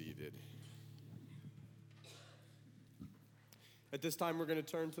be seated. At this time, we're going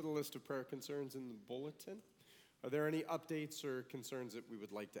to turn to the list of prayer concerns in the bulletin. Are there any updates or concerns that we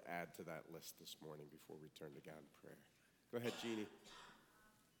would like to add to that list this morning before we turn to God in prayer? Go ahead, Jeannie.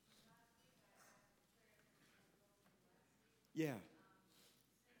 Yeah.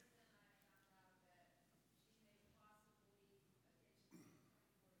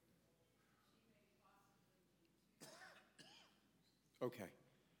 Okay.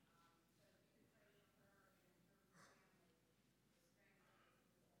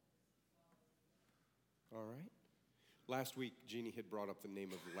 All right. Last week, Jeannie had brought up the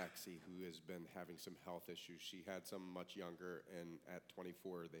name of Lexi, who has been having some health issues. She had some much younger, and at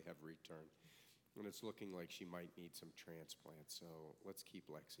 24, they have returned. And it's looking like she might need some transplant, so let's keep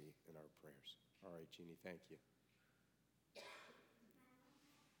Lexi in our prayers. All right, Jeannie, thank you.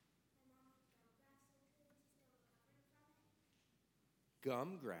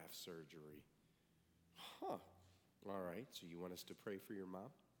 Gum graft surgery. Huh. All right, so you want us to pray for your mom?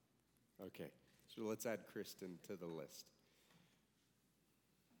 Okay, so let's add Kristen to the list.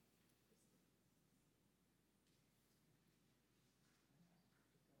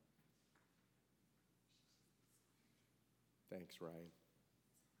 Thanks, Ryan.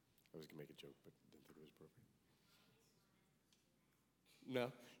 I was going to make a joke, but didn't think it was appropriate.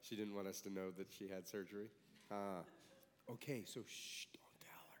 No, she didn't want us to know that she had surgery. Okay, so shh, don't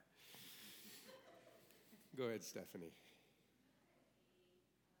tell her. Go ahead, Stephanie.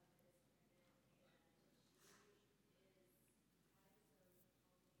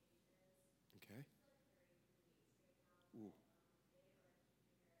 Okay. Ooh.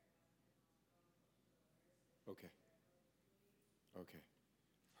 Okay. Okay.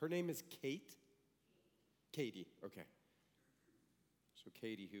 Her name is Kate? Katie, okay. So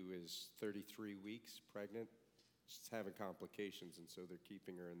Katie, who is 33 weeks pregnant, she's having complications, and so they're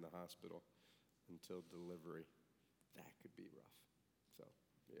keeping her in the hospital until delivery. That could be rough. So,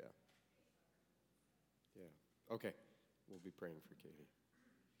 yeah. Yeah. Okay. We'll be praying for Katie.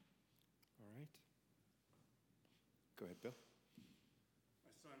 All right. Go ahead, Bill.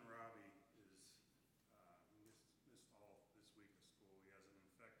 My son Robbie missed all this week of school. He has an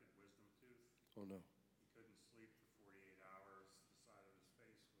infected wisdom tooth. Oh, no. He couldn't sleep for 48 hours. The side of his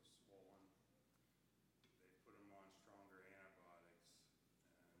face was swollen. They put him on stronger antibiotics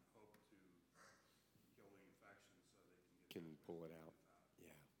and hope to kill the infection so they can get Can pull it out.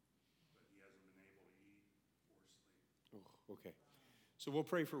 Yeah. But he hasn't been able to eat or sleep. Oh, okay. So we'll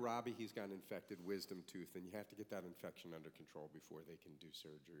pray for Robbie. He's got an infected wisdom tooth, and you have to get that infection under control before they can do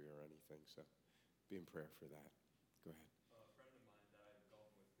surgery or anything. So be in prayer for that. Go ahead. A friend of mine that I golf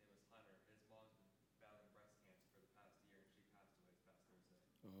with, his name is Hunter. His mom's been battling breast cancer for the past year, and she passed away this past Thursday.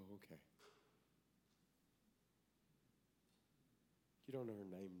 Oh, okay. You don't know her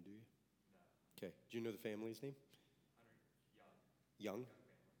name, do you? No. Okay. Do you know the family's name? Hunter Young. Young? Young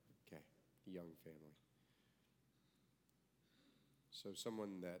family. Okay. Young family. So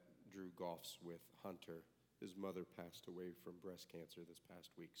someone that drew golfs with Hunter, his mother passed away from breast cancer this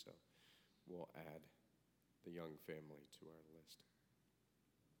past week, so we'll add the Young family to our list.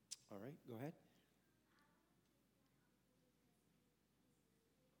 All right, go ahead.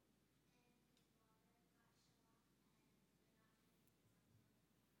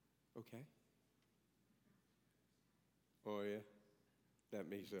 Okay. Oh, yeah? That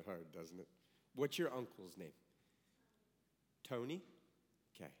makes it hard, doesn't it? What's your uncle's name? Tony?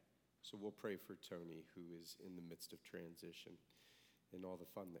 Okay. So we'll pray for Tony, who is in the midst of transition and all the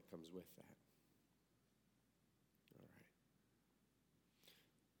fun that comes with that. All right.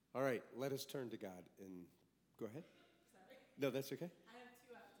 All right, let us turn to God and go ahead. Sorry. No, that's okay. I have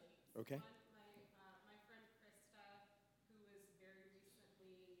two updates. Okay. One, my friend Krista, who was very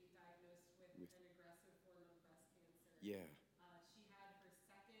recently diagnosed with an aggressive form of breast cancer. Yeah. She had her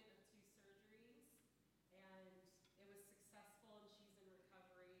second of two surgeries, and it was successful, and she's in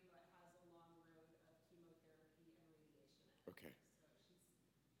recovery, but has a long road of chemotherapy and radiation ahead. Okay.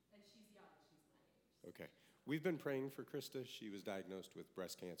 So she's young. She's my age. Okay. We've been praying for Krista. She was diagnosed with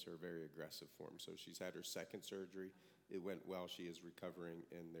breast cancer, a very aggressive form. So she's had her second surgery. It went well. She is recovering,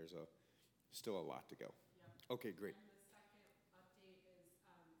 and there's still a lot to go. Yep. Okay, great. And the second update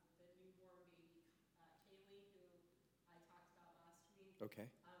is the newborn baby, Kaylee, who I talked about last week. Okay.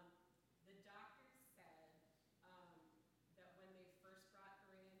 The doctors said that when they first brought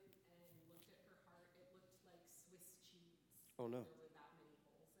her in and looked at her heart, it looked like Swiss cheese. Oh, no. There were that many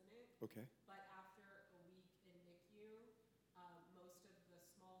holes in it. Okay. But after a week in NICU, most of the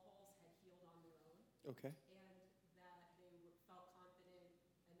small holes had healed on their own. Okay. And that they felt confident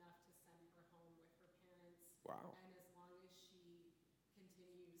enough to send her home with her parents. Wow. And as long as she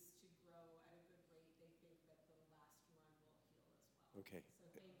continues to grow at a good rate, they think that the last run will heal as well. Okay. So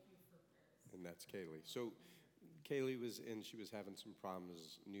thank you for prayers. And that's Kaylee. So Kaylee was in, she was having some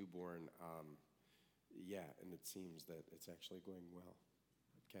problems newborn. Yeah, and it seems that it's actually going well.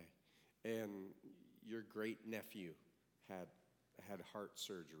 Okay. And your great nephew had heart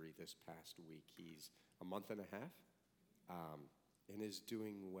surgery this past week. He's a month and a half and is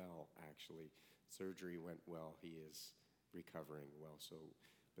doing well, actually. Surgery went well. He is recovering well. So,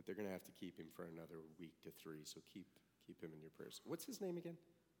 but they're going to have to keep him for another week to 3. So keep him in your prayers. What's his name again?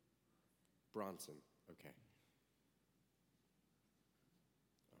 Bronson. Okay.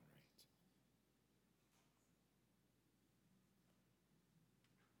 All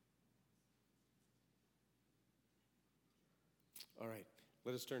right. All right.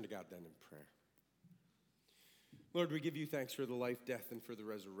 Let us turn to God then in prayer. Lord, we give you thanks for the life, death, and for the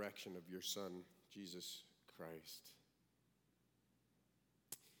resurrection of your Son, Jesus Christ.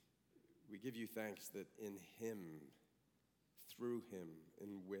 We give you thanks that in him, through him,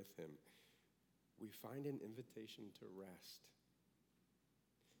 and with him, we find an invitation to rest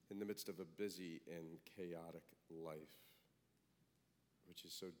in the midst of a busy and chaotic life, which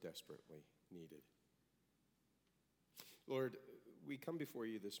is so desperately needed. Lord, we come before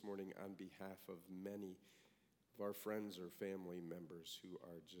you this morning on behalf of many of our friends or family members who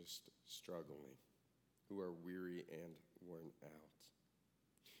are just struggling, who are weary and worn out.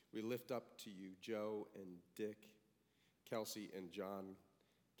 We lift up to you Joe and Dick, Kelsey and John,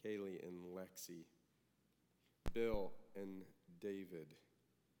 Kaylee and Lexi, Bill and David,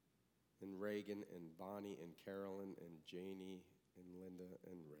 and Reagan and Bonnie and Carolyn and Janie and Linda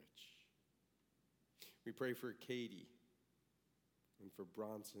and Rich. We pray for Katie and for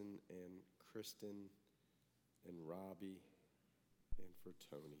Bronson and Kristen and Robbie and for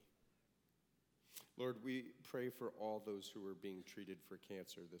Tony. Lord, we pray for all those who are being treated for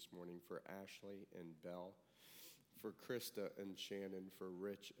cancer this morning, for Ashley and Belle, for Krista and Shannon, for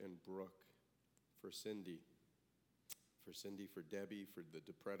Rich and Brooke, for Cindy, for Debbie, for the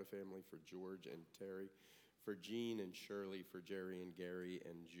DePretta family, for George and Terry, for Jean and Shirley, for Jerry and Gary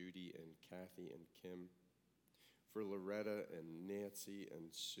and Judy and Kathy and Kim, for Loretta and Nancy and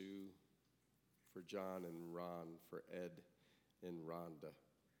Sue, for John and Ron, for Ed and Rhonda,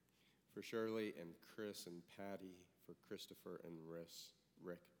 for Shirley and Chris and Patty, for Christopher and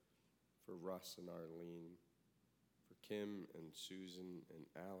Rick, for Russ and Arlene, for Kim and Susan and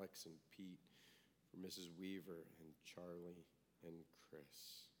Alex and Pete, for Mrs. Weaver and Charlie and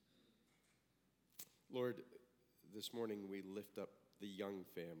Chris. Lord, this morning we lift up the Young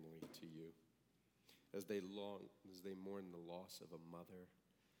family to you as they mourn the loss of a mother,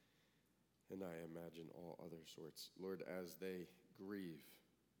 and I imagine all other sorts. Lord, as they grieve,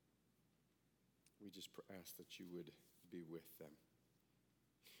 we just ask that you would be with them.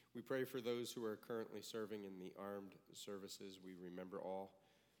 We pray for those who are currently serving in the armed services. We remember all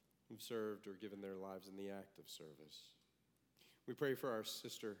who've served or given their lives in the act of service. We pray for our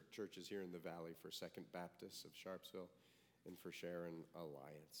sister churches here in the valley, for Second Baptist of Sharpsville and for Sharon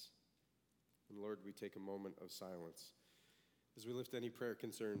Alliance. And Lord, we take a moment of silence as we lift any prayer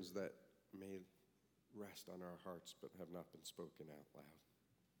concerns that may rest on our hearts but have not been spoken out loud.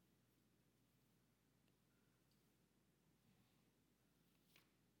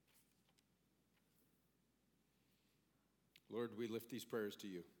 Lord, we lift these prayers to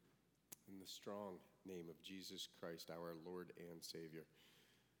you in the strong name of Jesus Christ, our Lord and Savior,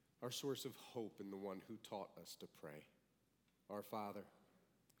 our source of hope and the one who taught us to pray. Our Father,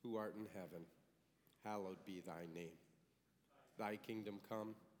 who art in heaven, hallowed be thy name. Thy kingdom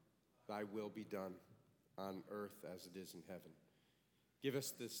come, thy will be done, on earth as it is in heaven. Give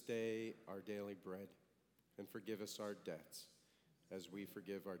us this day our daily bread, and forgive us our debts, as we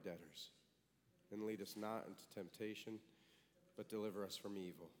forgive our debtors. And lead us not into temptation, but deliver us from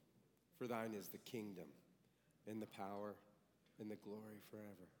evil. For thine is the kingdom, and the power, and the glory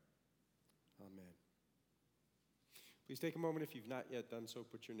forever. Amen. Please take a moment, if you've not yet done so,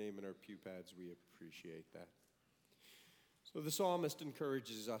 put your name in our pew pads. We appreciate that. So the psalmist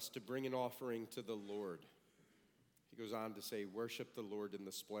encourages us to bring an offering to the Lord. He goes on to say, worship the Lord in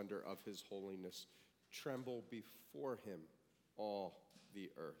the splendor of his holiness. Tremble before him, all the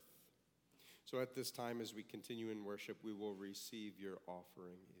earth. So at this time, as we continue in worship, we will receive your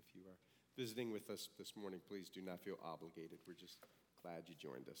offering. If you are visiting with us this morning, please do not feel obligated. We're just glad you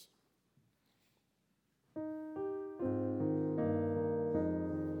joined us.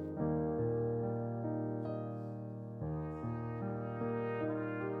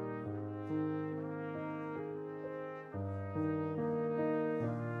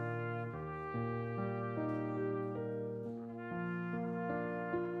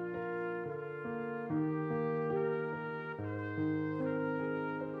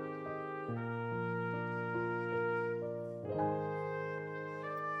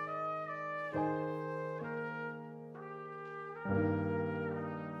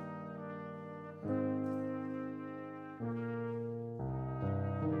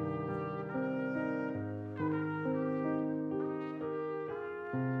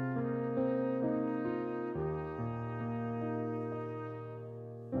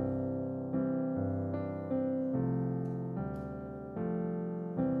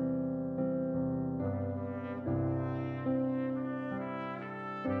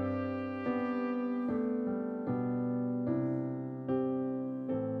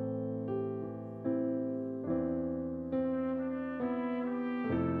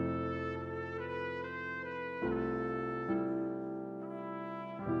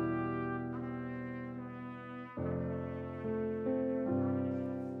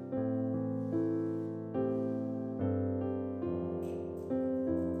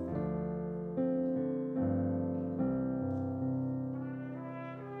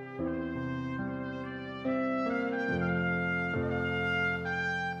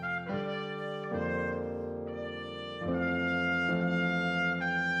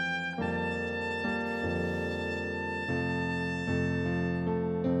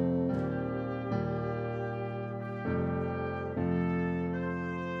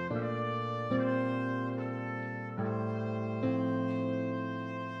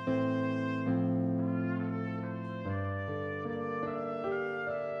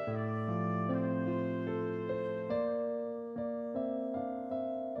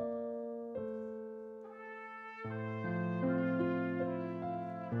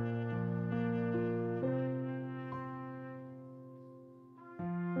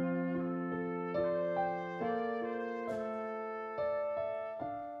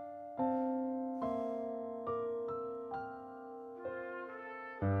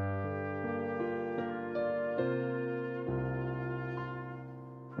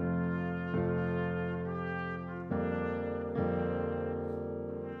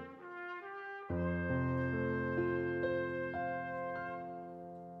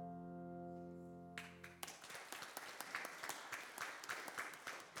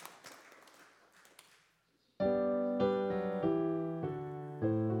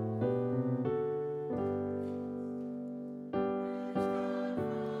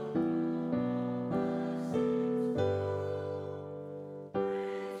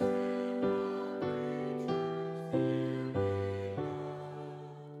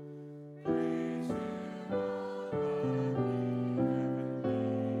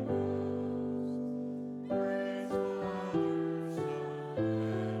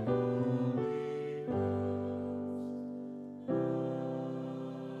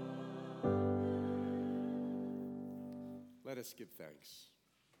 us give thanks.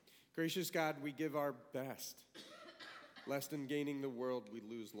 Gracious God, we give our best, lest in gaining the world we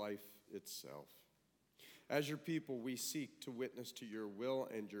lose life itself. As your people, we seek to witness to your will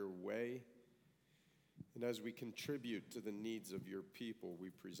and your way. And as we contribute to the needs of your people, we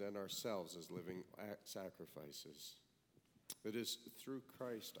present ourselves as living sacrifices. It is through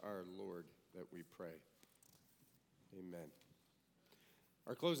Christ our Lord that we pray. Amen.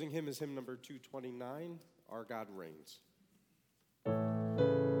 Our closing hymn is hymn number 229, Our God Reigns.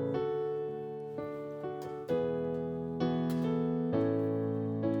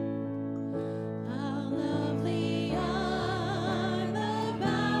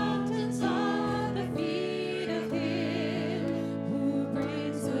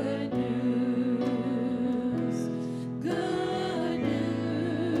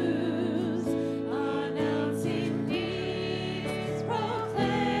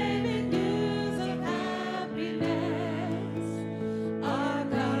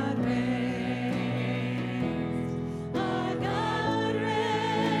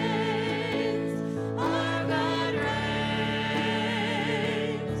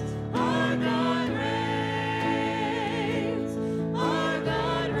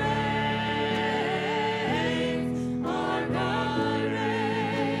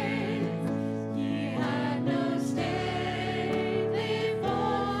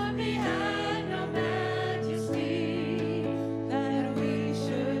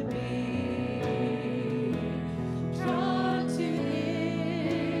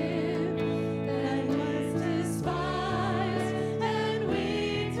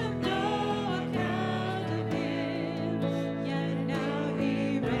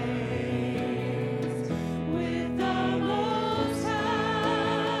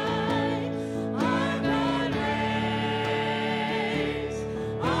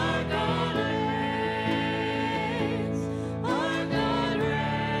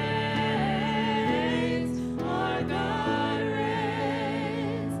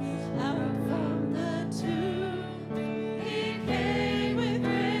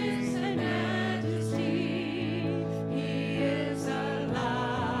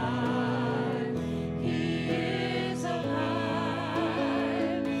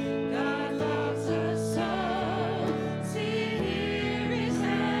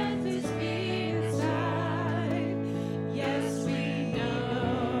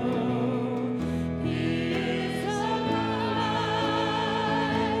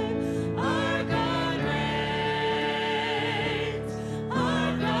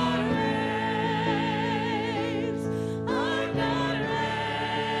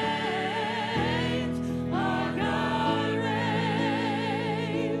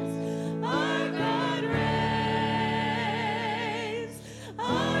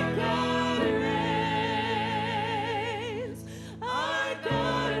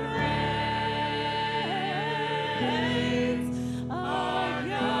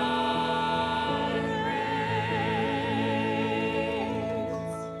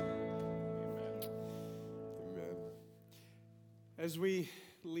 As we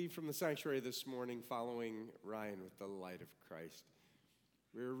leave from the sanctuary this morning following Ryan with the light of Christ,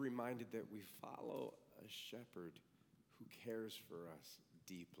 we're reminded that we follow a shepherd who cares for us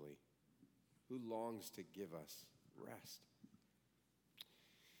deeply, who longs to give us rest.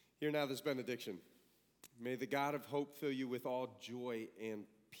 Hear now this benediction. May the God of hope fill you with all joy and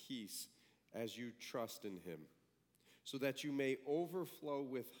peace as you trust in him, so that you may overflow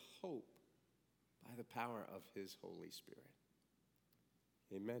with hope by the power of his Holy Spirit.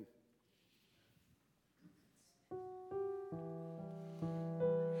 Amen.